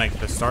seeing like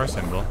the star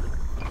symbol.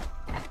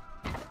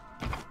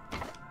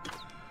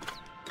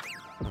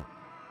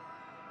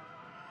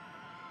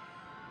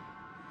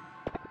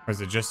 Or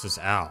is it just this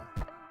owl?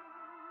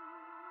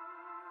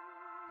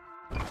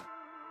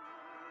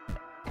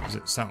 Is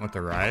it something with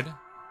the ride?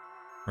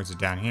 Or is it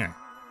down here?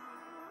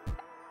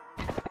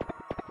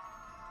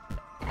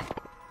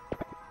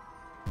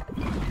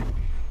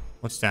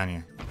 What's down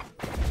here?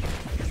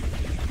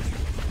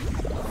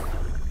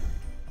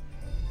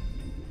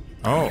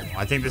 Oh,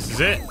 I think this is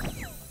it.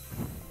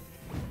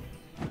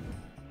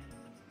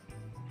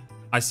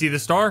 I see the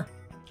star.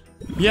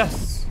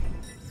 Yes.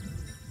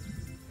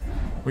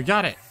 We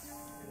got it.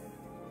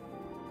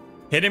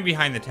 Hidden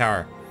behind the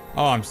tower.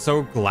 Oh, I'm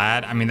so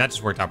glad. I mean, that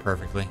just worked out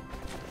perfectly.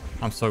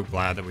 I'm so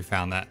glad that we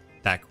found that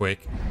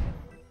quick.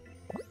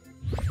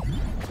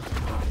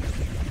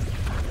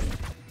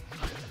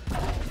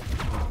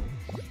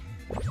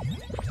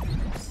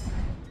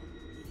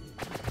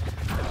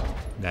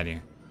 That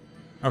here.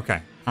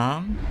 Okay.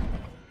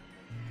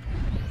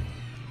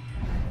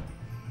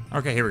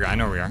 Okay, here we go. I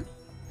know where we are.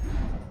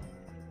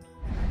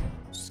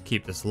 Just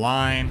keep this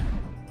line.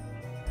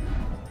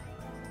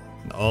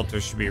 The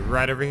altar should be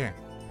right over here.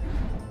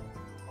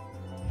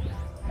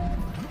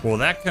 Well,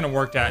 that couldn't have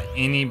worked out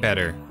any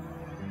better.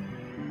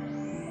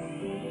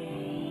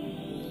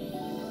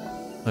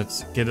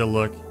 Let's get a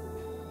look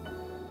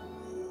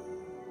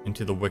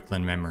into the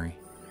Wickland memory.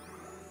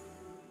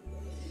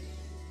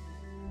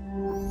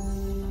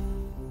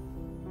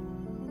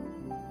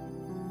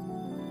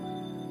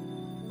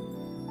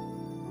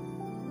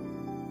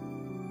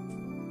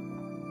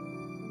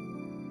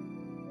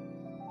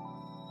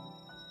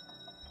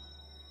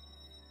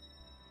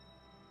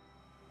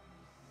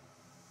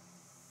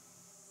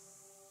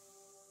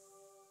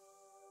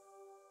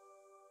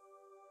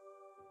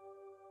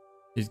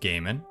 He's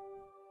gaming.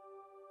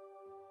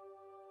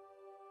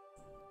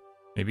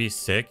 Maybe he's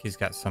sick. He's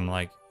got some,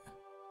 like...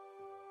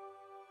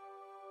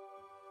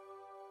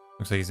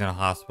 Looks like he's in a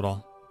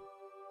hospital.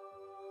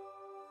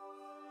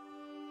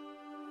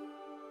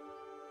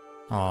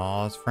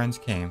 Aw, his friends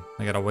came.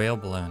 They got a whale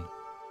balloon.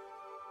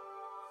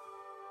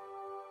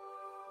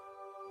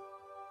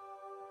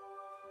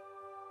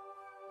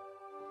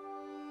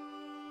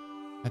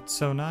 That's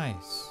so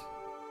nice.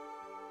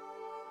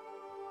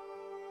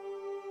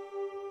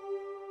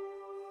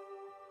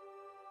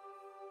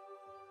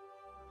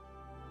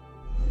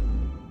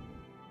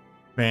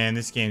 Man,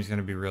 this game's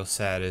gonna be real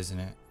sad, isn't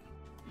it?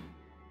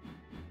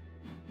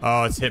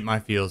 Oh, it's hit my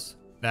feels.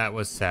 That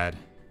was sad.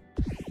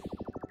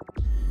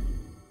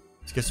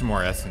 Let's get some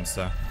more essence,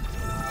 though.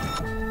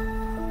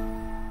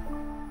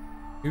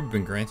 You've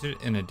been granted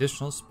an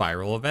additional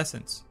spiral of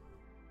essence.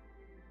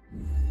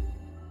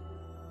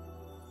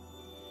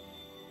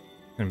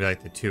 Gonna be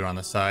like the 2 on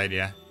the side,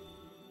 yeah.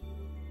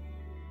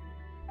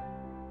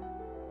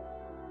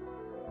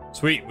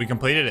 Sweet, we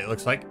completed it,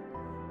 looks like.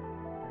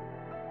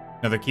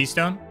 Another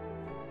keystone.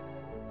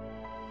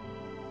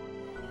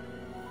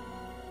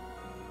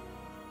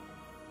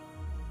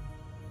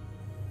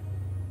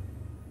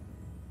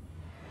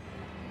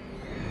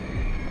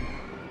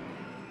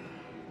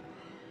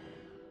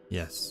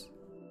 Yes.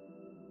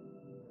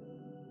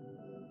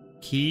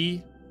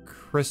 Key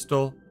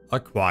crystal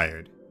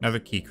acquired. Another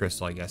key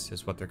crystal, I guess,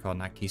 is what they're called,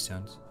 not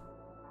keystones.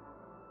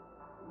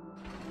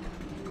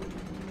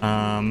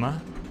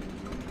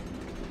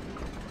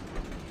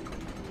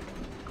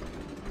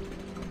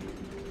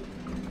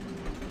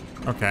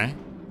 Okay.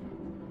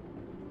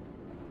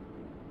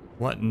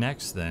 What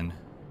next, then?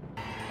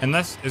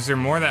 Unless, is there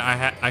more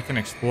that I can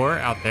explore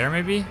out there,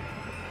 maybe?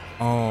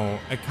 Oh,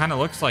 it kind of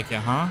looks like it,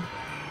 huh?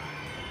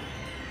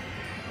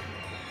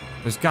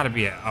 There's got to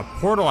be a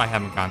portal I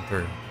haven't gone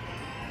through.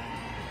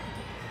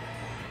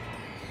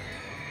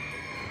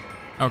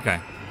 Okay.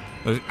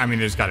 I mean,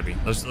 there's got to be.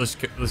 Let's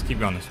keep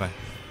going this way.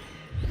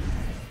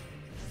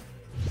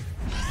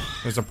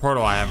 There's a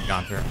portal I haven't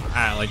gone through.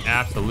 Like,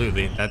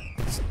 absolutely.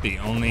 That's the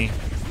only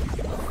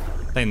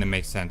thing that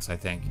makes sense, I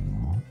think.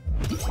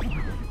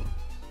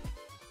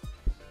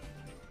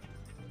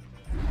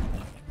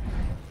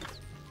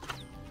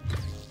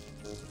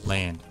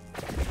 Land.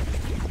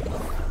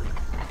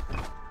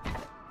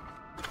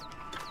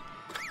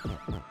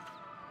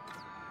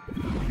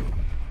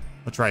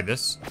 Let's try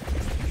this.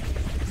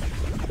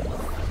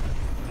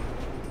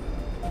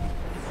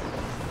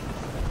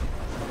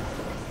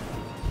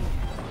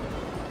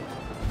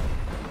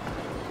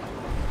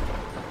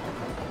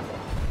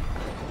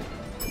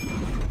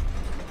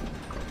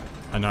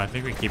 Oh no, I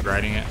think we keep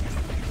riding it.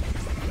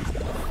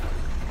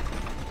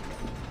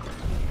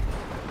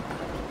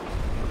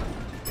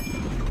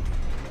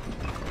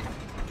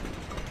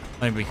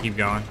 I think we keep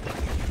going.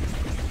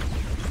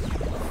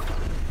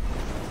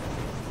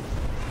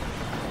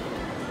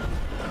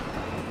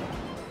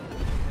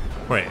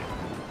 Wait,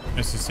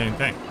 it's the same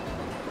thing.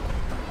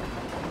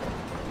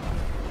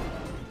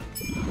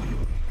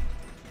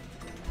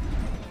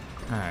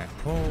 Alright,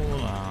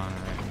 hold on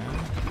right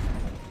now.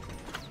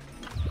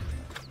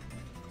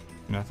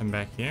 Nothing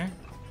back here.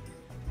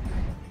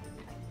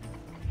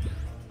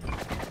 I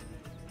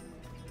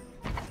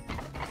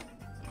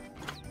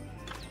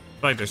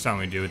feel like there's something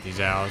we do with these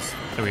owls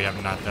that we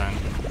have not done.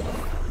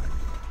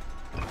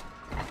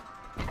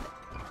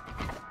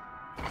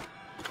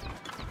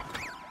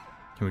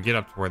 Can we get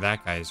up to where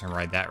that guy is and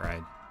ride that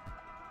ride?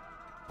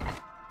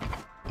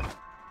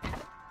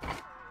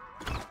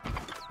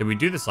 Did we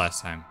do this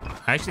last time?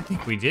 I actually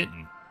think we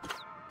didn't.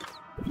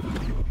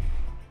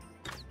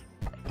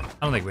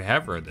 I don't think we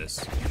have rode this.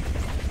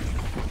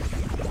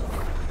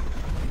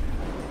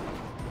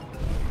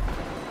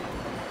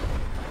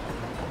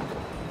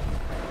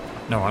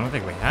 No, I don't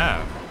think we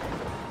have.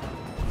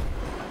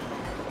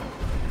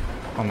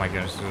 Oh my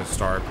goodness, there's a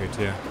star up here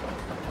too.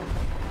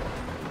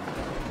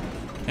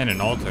 And an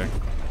altar.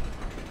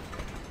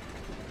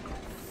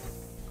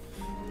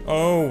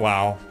 Oh,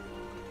 wow.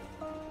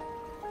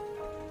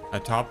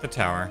 Atop the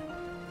tower.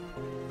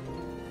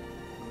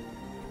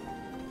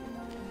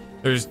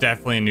 There's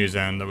definitely a new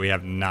zone that we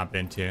have not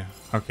been to.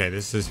 Okay,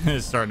 this is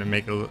starting to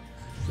make a little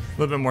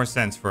bit more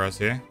sense for us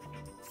here.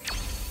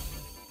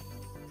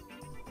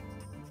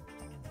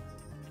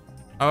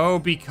 Oh,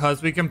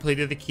 because we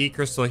completed the key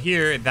crystal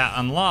here, that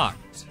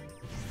unlocked.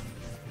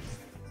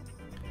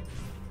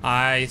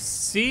 I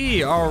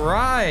see. All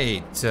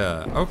right.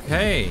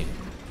 Okay.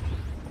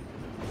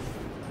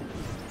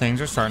 Things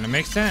are starting to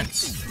make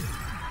sense.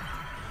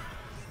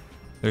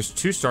 There's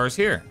 2 stars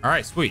here. All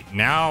right, sweet.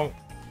 Now,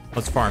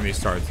 let's farm these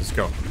stars. Let's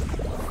go.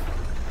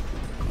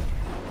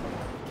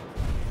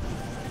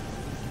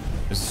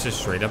 Is this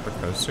just straight up a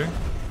coaster?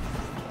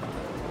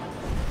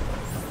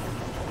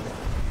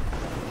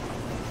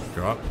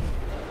 Go up.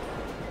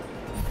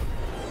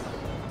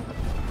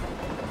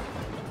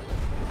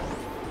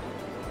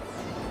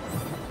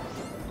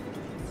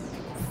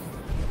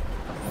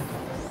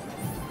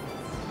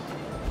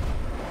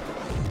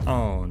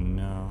 Oh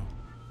no.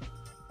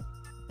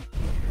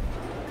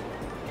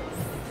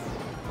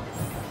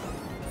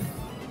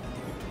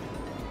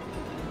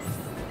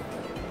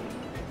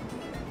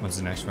 What's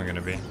the next one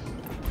gonna be?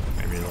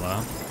 Maybe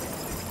low?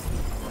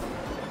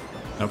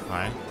 Nope,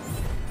 high.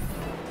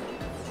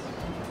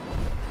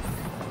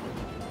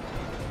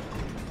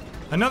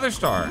 Another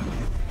star.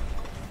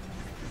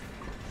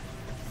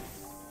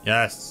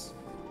 Yes.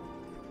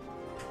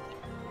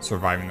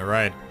 Surviving the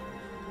ride.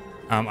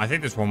 I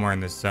think there's one more in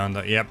this zone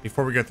though. Yep,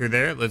 before we go through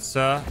there, let's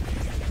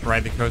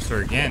ride the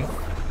coaster again.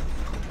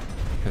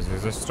 Because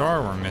there's a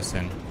star we're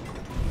missing.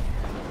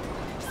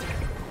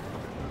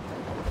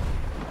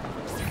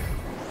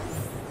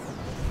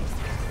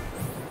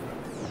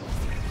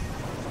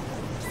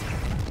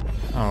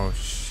 Oh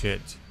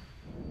shit.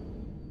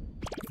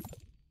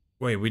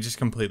 Wait, we just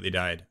completely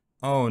died.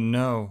 Oh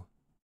no.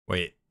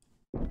 Wait.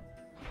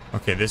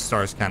 Okay, this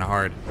star is kind of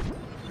hard.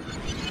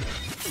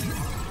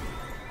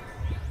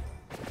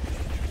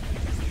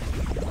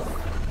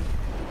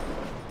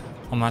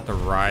 I'm gonna have to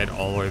ride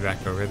all the way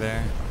back over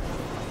there.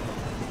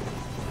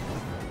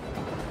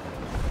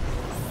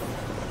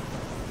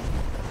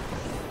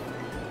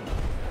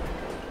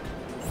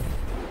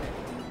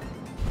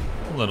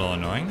 A little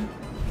annoying.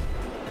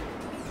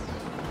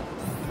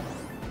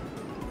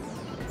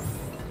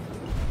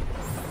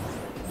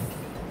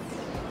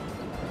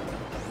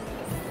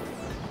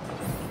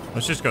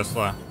 Let's just go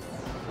slow.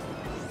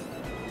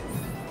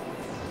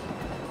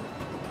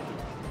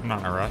 I'm not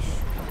in a rush.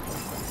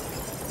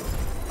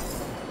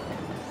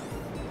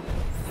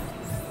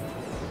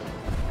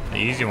 The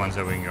easy ones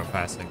that we can go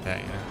fast like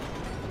that, you know.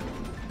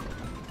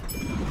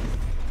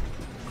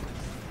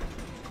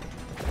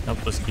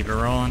 Nope, let's keep it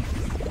rolling.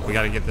 We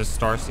gotta get this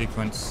star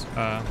sequence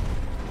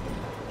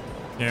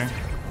here.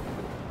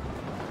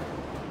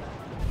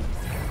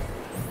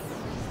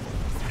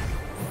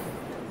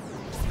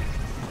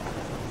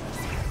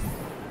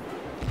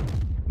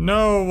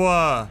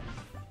 No!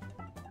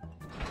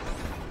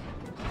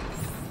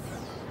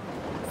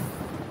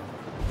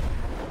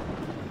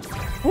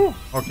 Whew.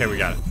 Okay, we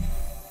got it.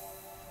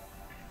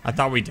 I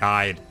thought we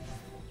died,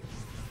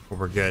 but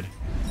we're good.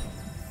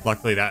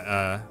 Luckily,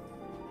 that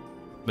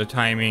the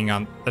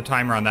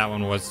timer on that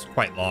one was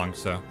quite long,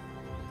 so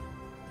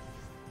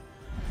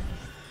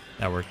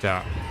that worked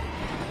out.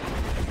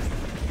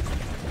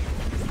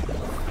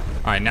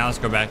 All right, now let's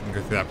go back and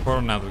go through that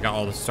portal. Now that we got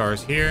all the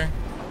stars here,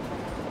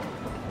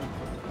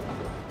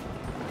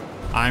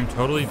 I'm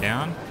totally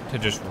down to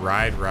just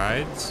ride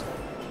rides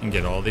and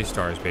get all these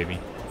stars, baby.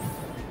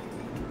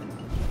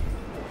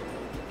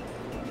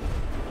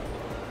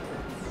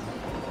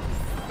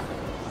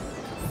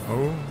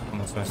 Oh,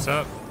 almost messed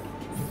up.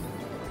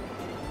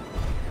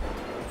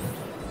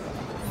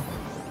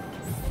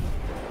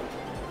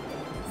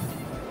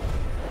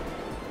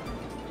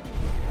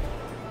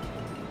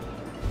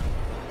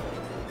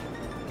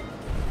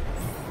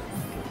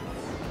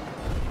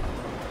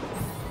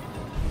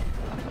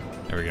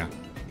 There we go.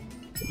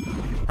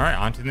 All right,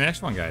 on to the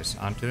next one, guys.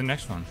 On to the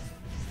next one.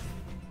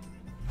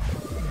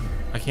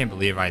 I can't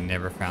believe I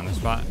never found the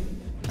spot.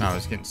 I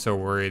was getting so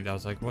worried. I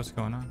was like, what's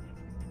going on?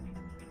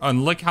 Oh,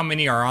 and look how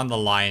many are on the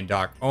lion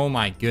dock. Oh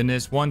my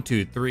goodness. 1,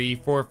 2, 3,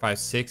 4, 5,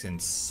 6,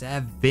 and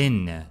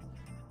 7.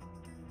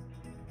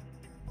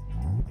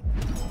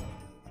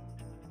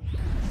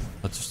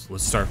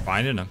 Let's start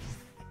finding them.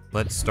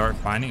 Let's start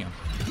finding them.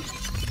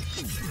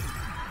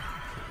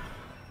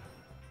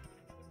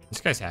 This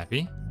guy's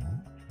happy.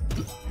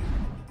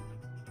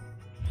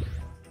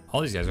 All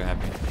these guys are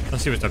happy.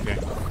 Let's see what's up here.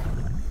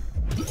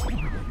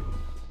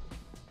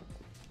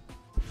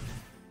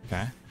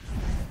 Okay.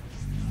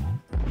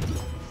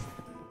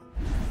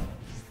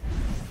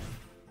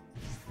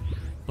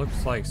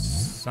 Looks like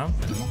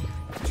something.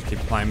 Just keep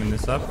climbing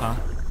this up, huh?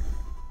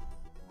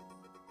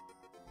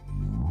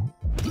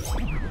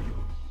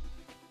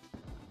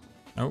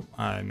 Oh,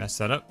 I messed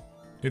that up.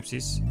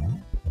 Oopsies.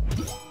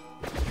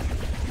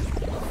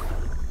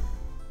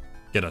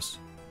 Get us.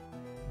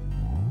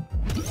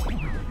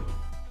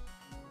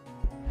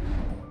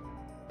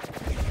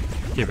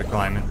 Keep it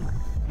climbing.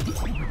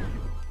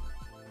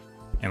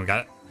 And we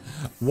got it.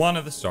 One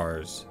of the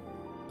stars.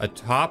 A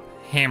top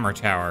hammer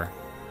tower.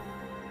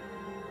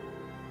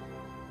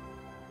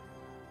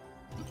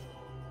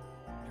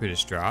 We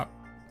just drop.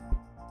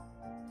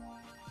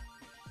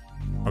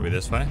 Probably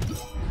this way.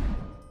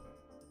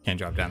 Can't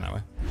drop down that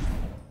way.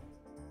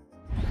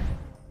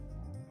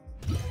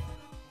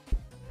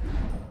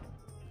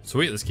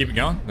 Sweet, let's keep it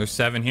going. There's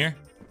 7 here.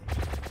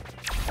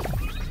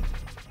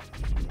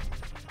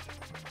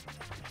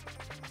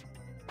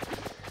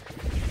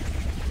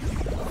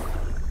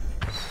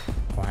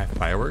 Oh, I have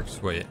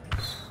fireworks? Wait.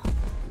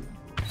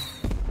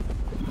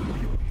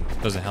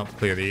 Doesn't help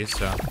clear these,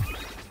 so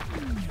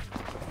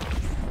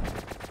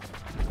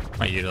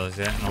might utilize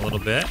that in a little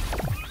bit.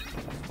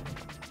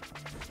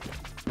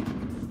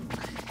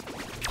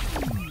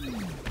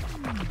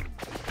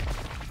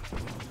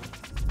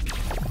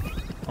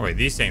 Oh wait,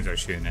 these things are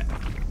shooting it.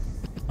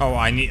 Oh,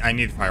 I need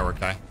a firework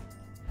die.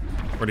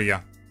 Where'd he go?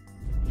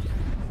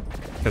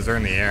 Because they're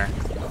in the air.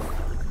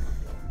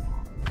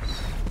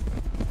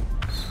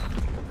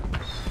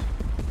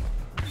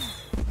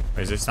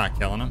 Wait, is this not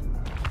killing him?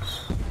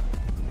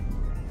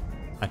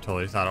 I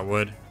totally thought it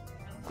would.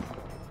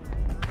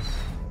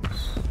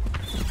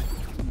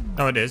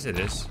 Oh, it is. It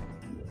is.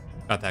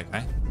 Got that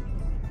guy.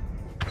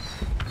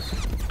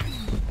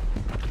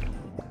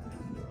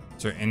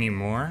 Is there any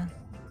more?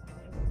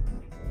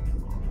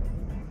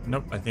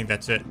 Nope, I think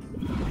that's it.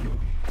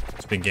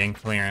 It's been gang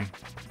clearing.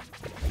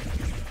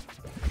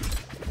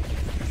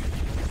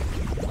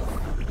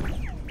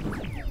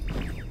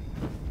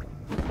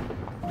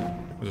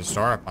 There's a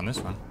star up on this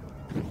one.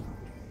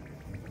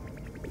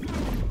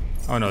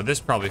 Oh no, this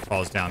probably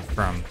falls down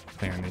from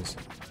clearing these.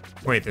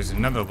 Wait, there's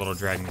another little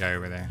dragon guy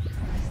over there.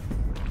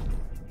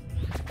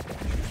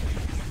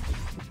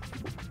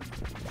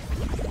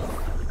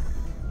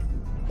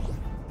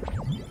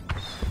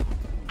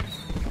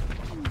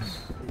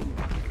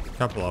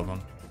 Couple of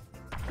them.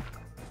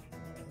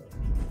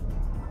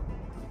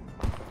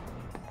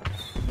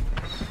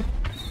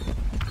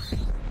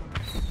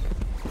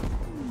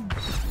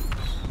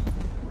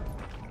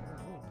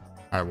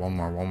 All right, one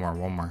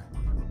more.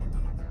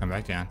 Come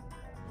back down.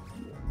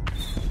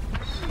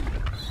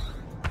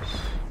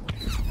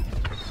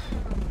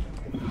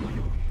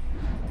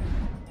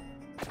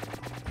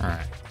 All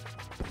right.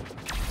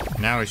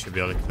 Now we should be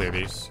able to clear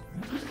these.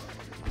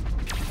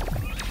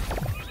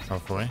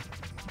 Hopefully.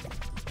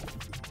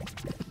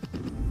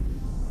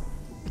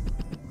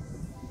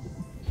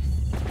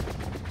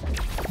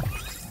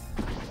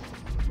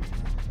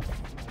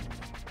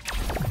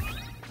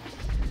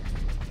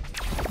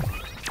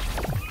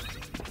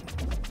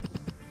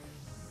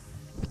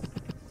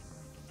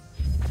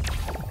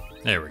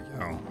 There we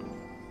go.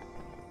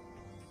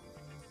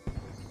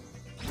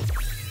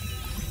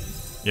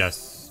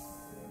 Yes.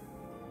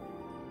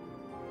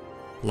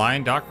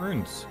 Lion Dock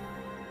runes.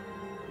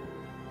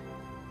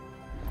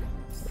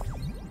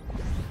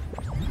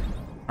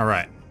 All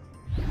right.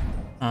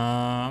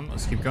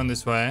 Let's keep going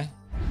this way.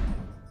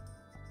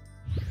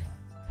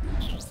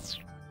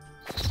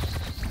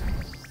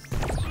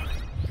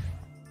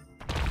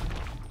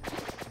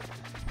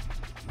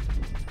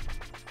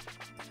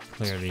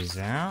 Clear these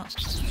out.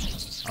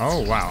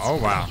 Oh, wow. Oh,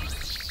 wow.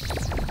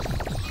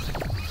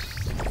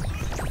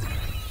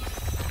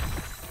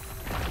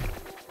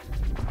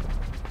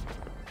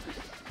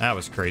 That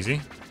was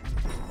crazy.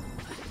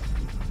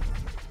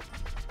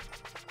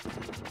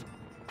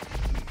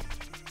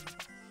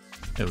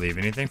 Did they leave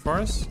anything for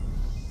us?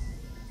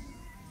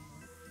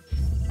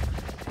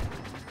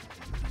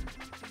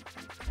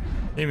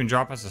 They even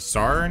drop us a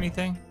star or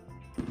anything?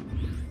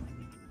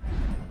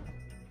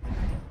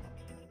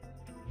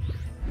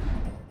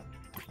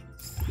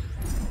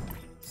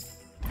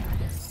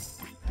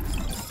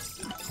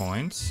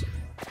 Coins.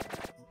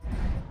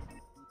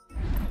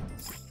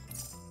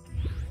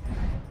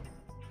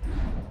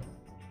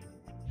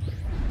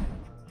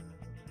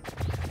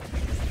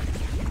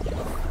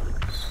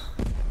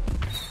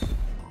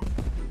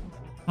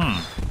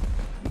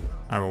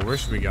 Alright, well, where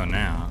should we go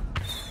now?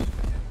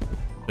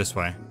 This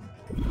way.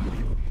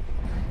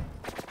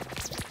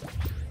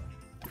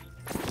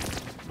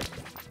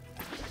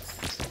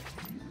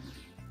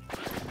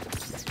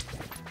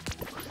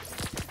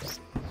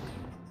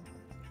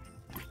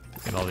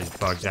 Get all these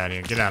bugs out of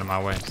here. Get out of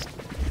my way.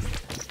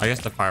 I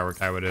guess the firework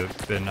guy would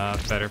have been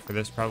better for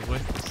this, probably.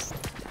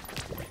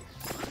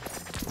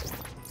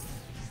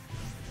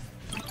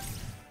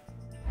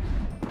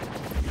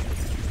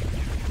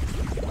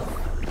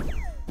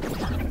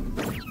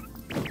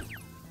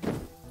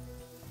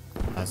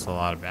 That's a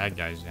lot of bad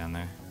guys down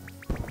there.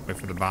 Wait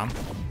for the bomb.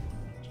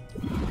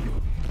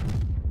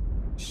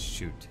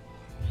 Shoot.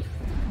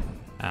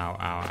 Ow,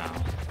 ow,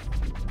 ow.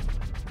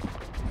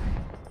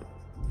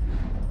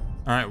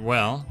 Alright,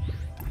 well.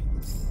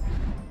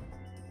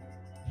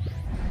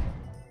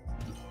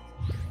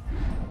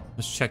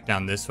 Let's check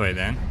down this way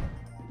then.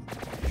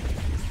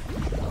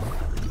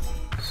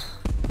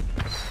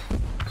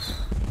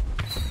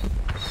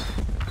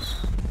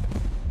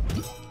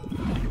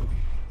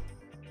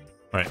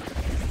 Wait.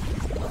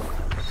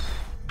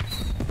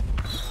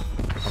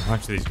 A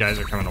bunch of these guys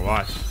are coming to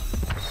watch.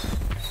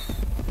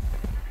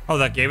 Oh,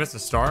 that gave us a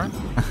star?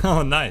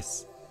 Oh,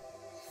 nice.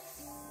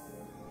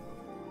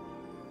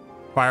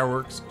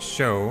 Fireworks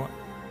show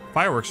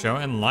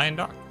and Lion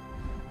Dock.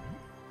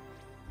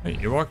 Hey,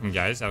 you're welcome,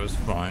 guys. That was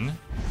fun.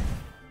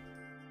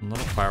 A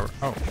little firework.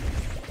 Oh.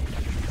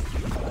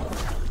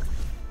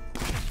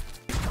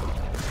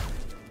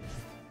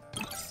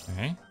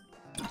 Okay.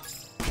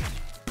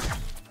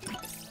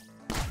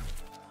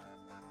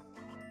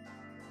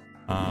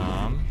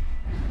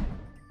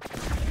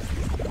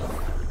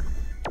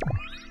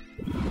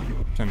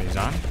 Turn these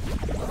on.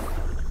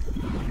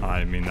 Oh, I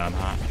didn't mean that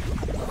hot.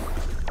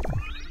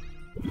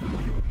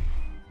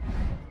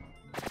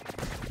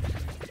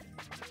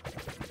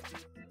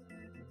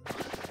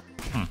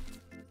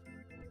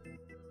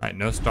 Alright,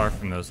 no star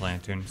from those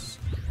lanterns.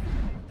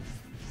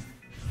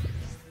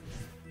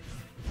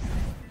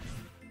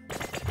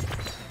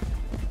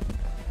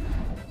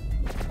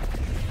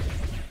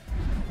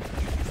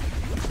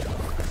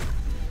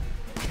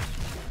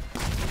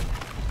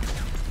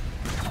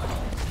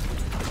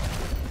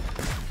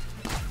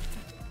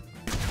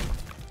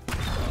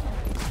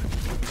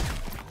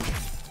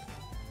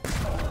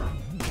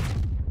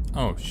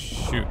 Oh,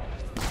 shoot.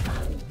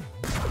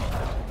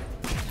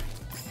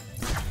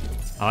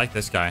 I like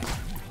this guy.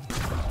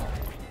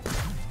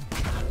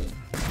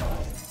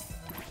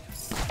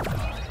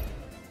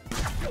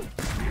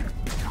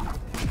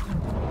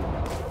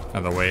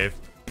 Another wave.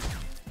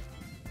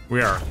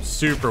 We are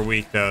super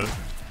weak, though.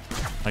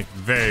 Like,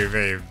 very,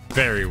 very,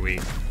 very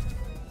weak.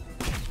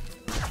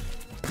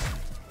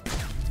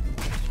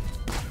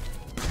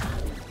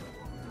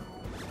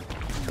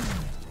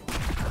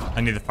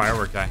 I need the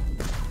firework guy.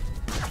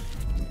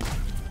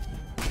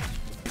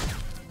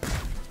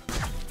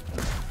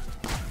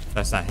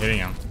 That's not hitting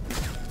him.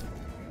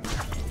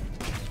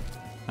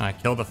 And I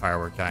killed the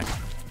firework guy.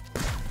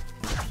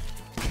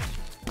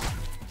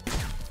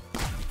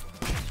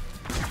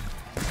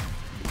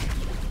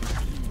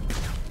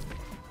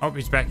 Oh,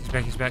 he's back, he's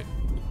back, he's back.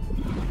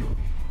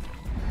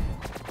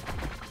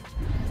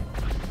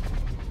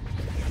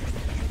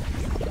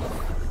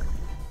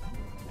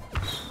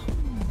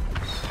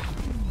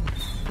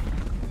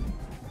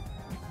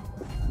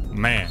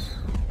 Man.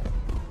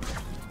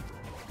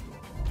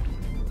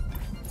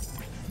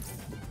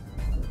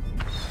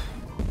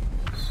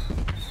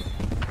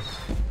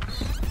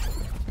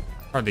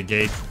 Hard to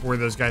gauge where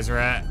those guys are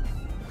at.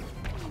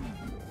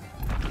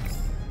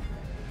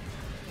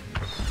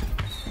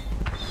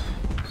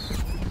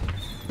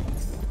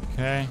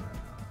 Okay.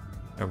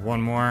 Have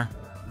one more.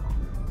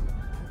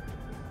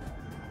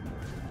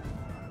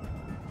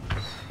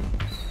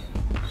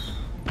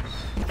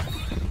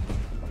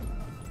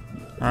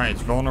 All right,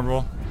 it's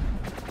vulnerable.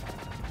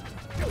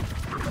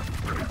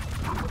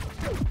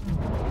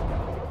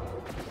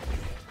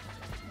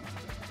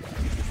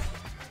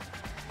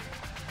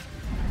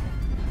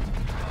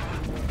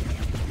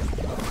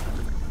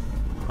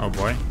 Oh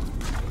boy.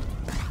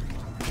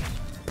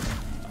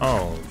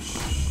 Oh,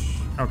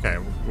 okay.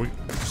 We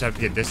just have to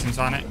get distance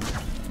on it.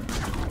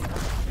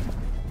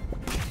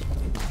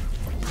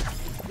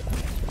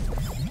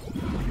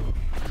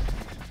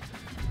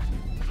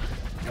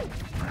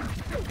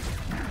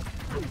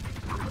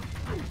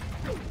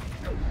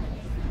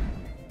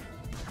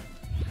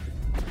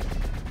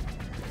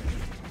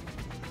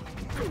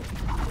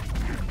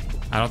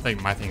 I don't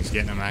think my thing's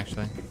getting him,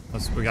 actually.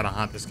 We gotta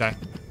haunt this guy.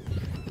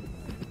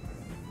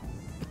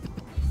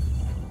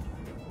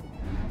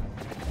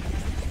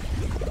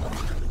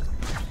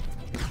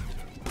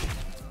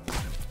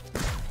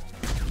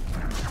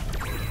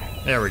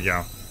 There we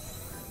go.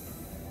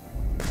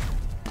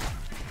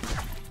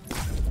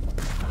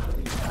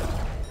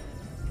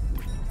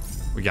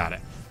 We got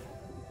it.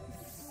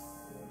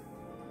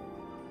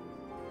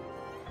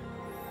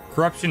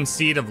 Corruption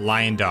Seed of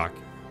Lion Dock.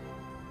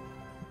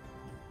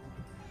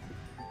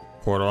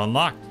 Portal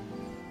unlocked.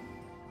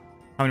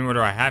 How many more do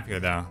I have here,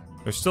 though?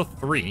 There's still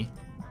 3.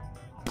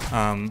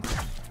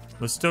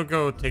 Let's still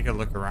go take a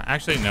look around.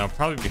 Actually, no.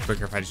 Probably be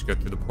quicker if I just go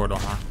through the portal,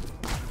 huh?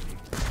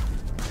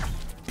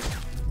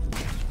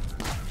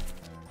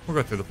 We'll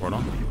go through the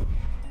portal.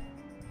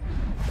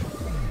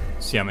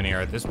 See how many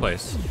are at this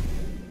place.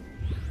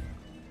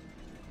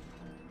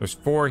 There's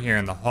 4 here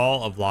in the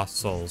Hall of Lost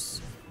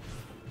Souls.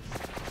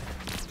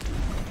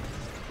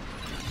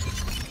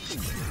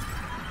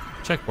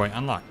 Checkpoint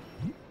unlocked.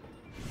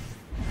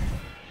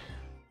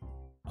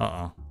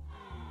 Uh-oh.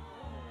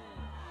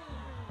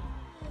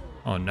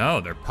 Oh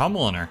no, they're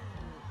pummeling her.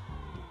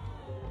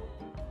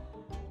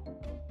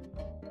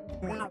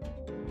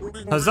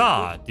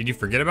 Huzzah! Did you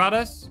forget about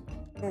us?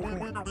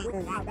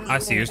 I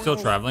see you're still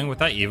traveling with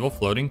that evil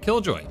floating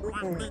killjoy.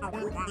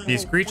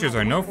 These creatures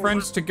are no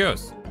friends to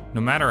ghosts,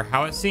 no matter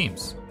how it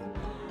seems.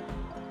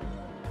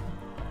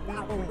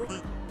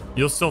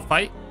 You'll still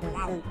fight?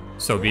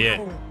 So be it.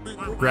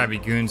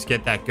 Grabby goons,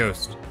 get that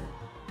ghost.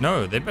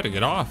 No, they better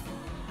get off.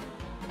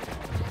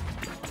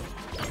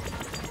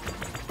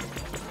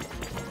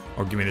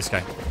 Oh, give me this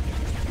guy.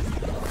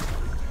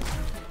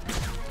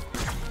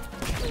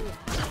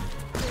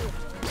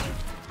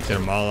 Get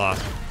them all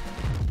off.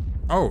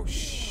 Oh,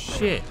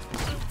 shit.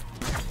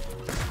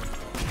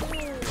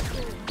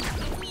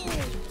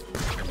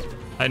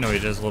 I know he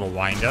does little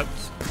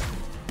wind-ups.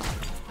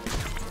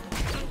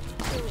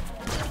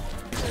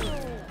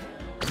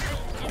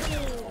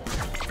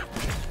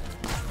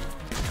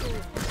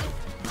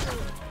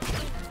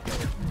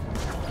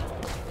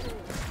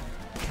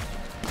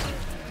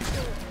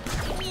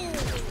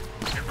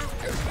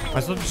 Am I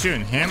supposed to be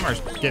shooting him or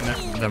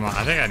getting them off?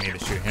 I think I need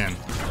to shoot him.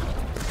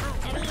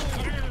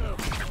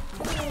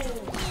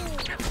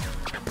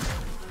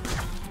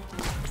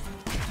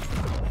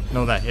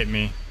 No, that hit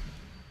me.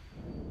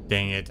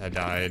 Dang it, I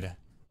died.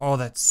 Oh,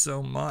 that's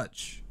so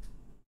much.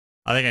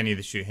 I think I need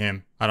to shoot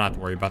him. I don't have to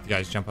worry about the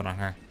guys jumping on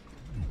her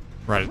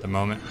right at the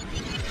moment.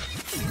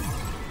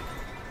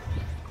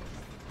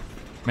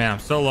 Man, I'm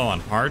so low on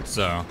hearts,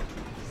 so.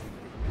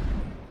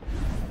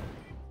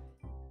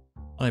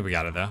 I think we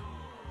got it, though.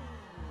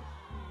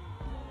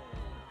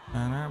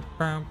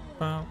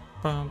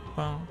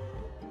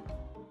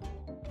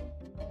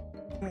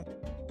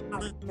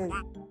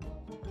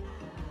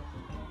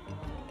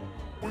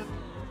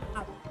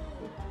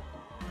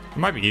 It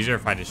might be easier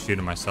if I just shoot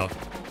him myself.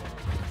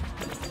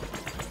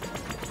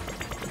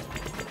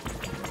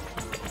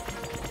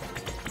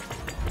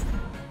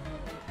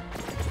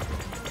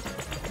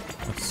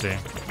 see.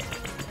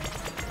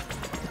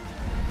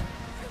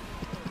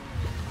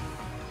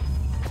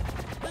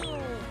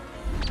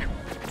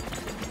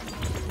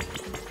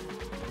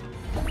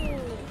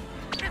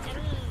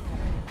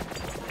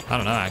 I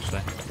don't know,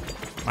 actually.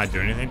 Might do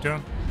anything to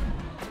him?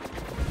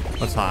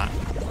 What's hot?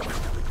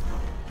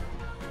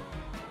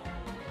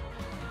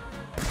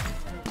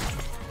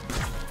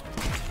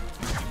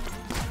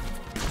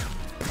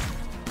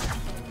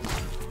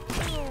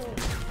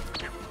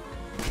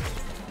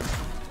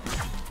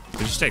 If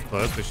we just stay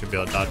close, we should be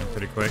able to dodge him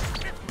pretty quick.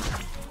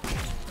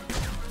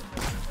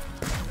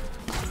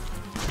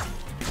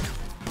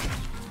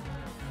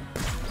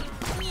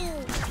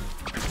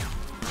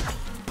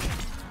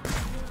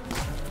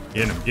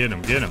 Get him, get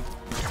him, get him.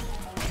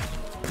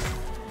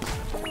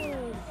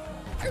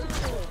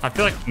 I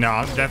feel like, no,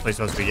 I'm definitely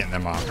supposed to be getting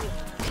them off.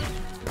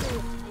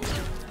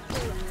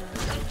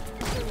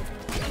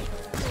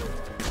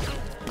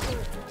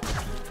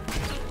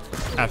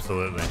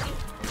 Absolutely.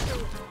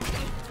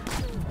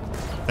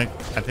 I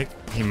think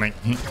he might,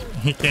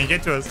 he can't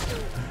get to us.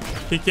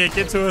 He can't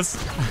get to us.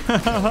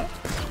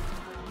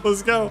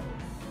 Let's go.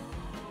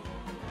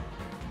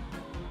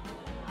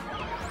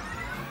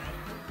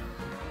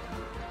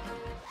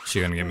 She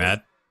gonna get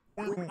mad?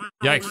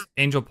 Yikes,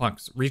 angel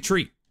punks,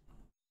 retreat.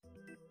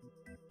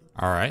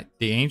 All right,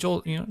 the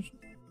angel, you know,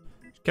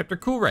 kept her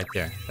cool right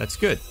there. That's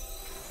good.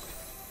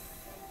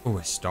 Oh,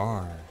 a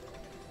star.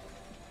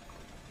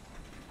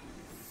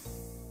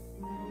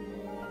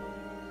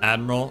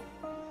 Admiral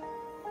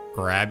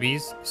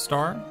Grabby's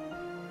star?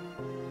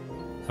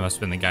 That must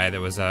have been the guy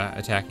that was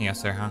attacking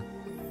us there, huh?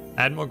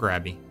 Admiral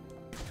Grabby.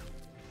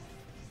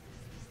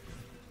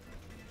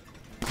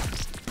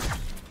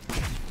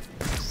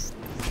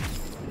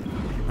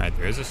 Alright,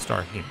 there is a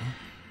star here.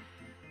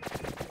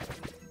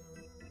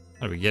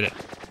 How do we get it?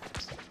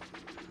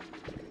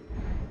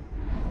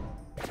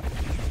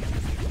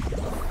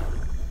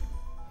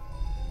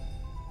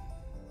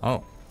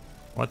 Oh,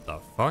 what the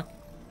fuck?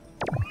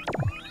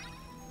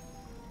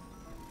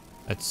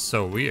 That's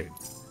so weird.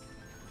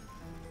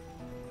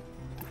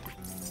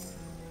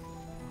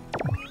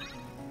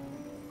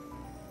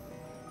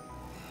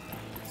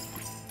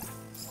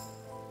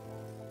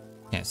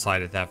 Can't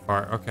slide it that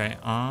far. Okay,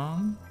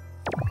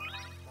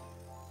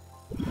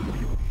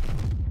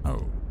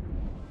 Oh.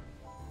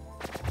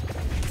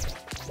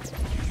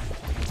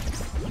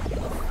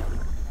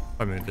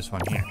 I move this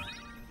one here.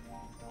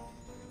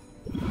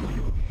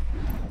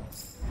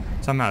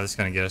 Somehow this is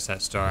gonna get us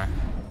that star.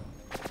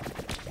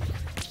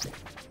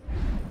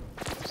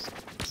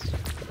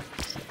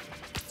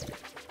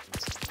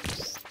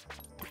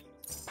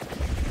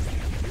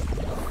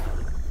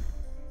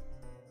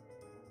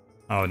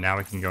 Oh, now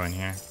we can go in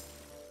here.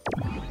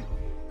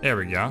 There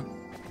we go.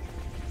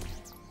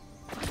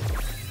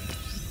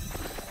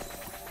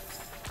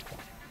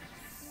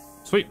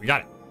 Sweet, we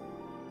got it.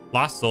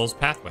 Lost Souls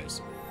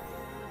Pathways.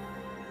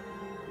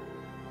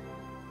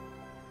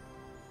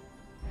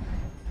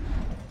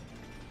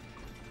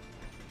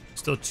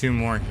 Still 2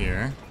 more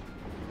here.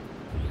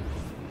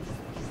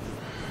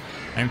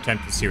 I'm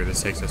tempted to see where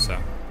this takes us, though.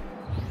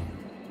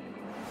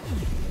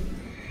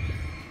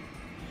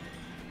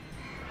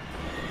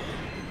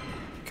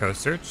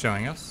 Coaster, it's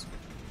showing us.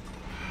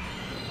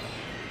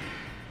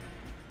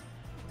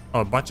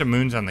 Oh, a bunch of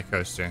moons on the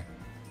coaster.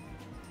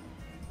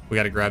 We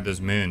gotta grab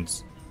those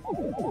moons.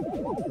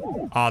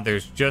 Oh,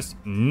 there's just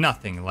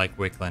nothing like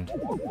Wickland.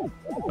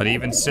 But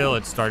even still,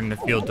 it's starting to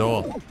feel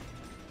dull.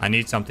 I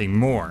need something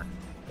more.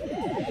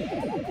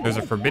 There's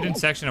a forbidden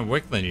section of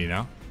Wickland, you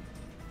know?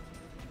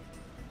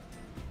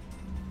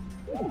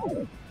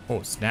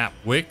 Oh, snap.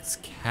 Wick's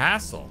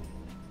Castle.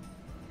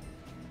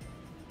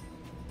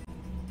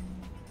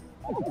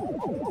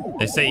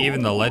 They say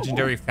even the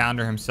legendary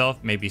founder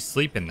himself may be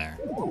sleeping there.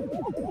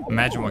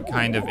 Imagine what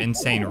kind of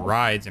insane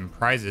rides and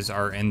prizes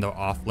are in the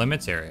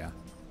off-limits area.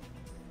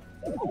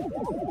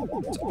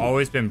 It's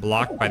always been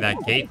blocked by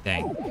that gate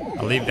thing.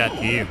 I'll leave that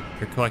to you.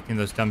 You're collecting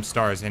those dumb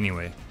stars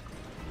anyway.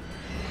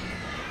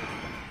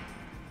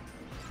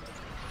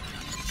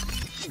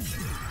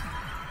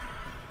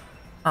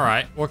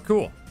 Alright, well,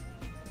 cool.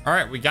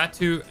 Alright, we got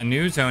to a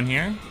new zone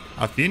here.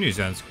 A few new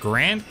zones.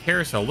 Grand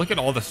Carousel. Look at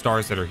all the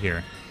stars that are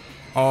here.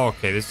 Oh,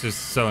 okay, this is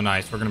so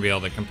nice. We're going to be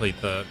able to complete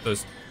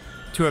those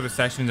 2 other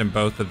sections and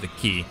both of the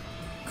key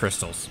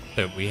crystals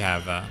that we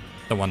have.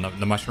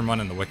 The mushroom one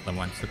and the Wickland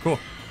one. So cool.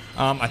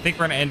 I think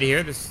we're going to end it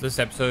here. This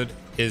episode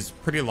is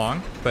pretty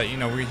long, but, you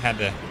know, we had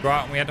to go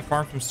out and we had to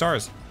farm some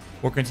stars.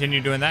 We'll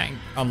continue doing that and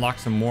unlock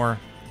some more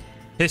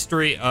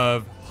history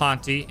of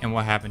Hauntii and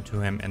what happened to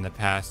him in the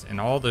past.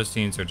 And all those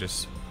scenes are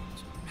just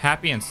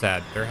happy and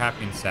sad. They're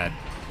happy and sad.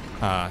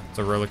 It's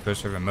a roller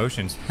coaster of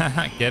emotions.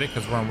 Get it?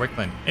 Because we're on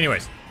Wickland.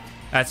 Anyways,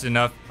 that's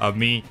enough of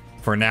me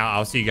for now.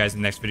 I'll see you guys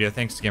in the next video.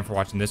 Thanks again for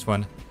watching this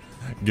one.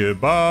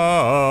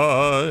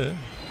 Goodbye.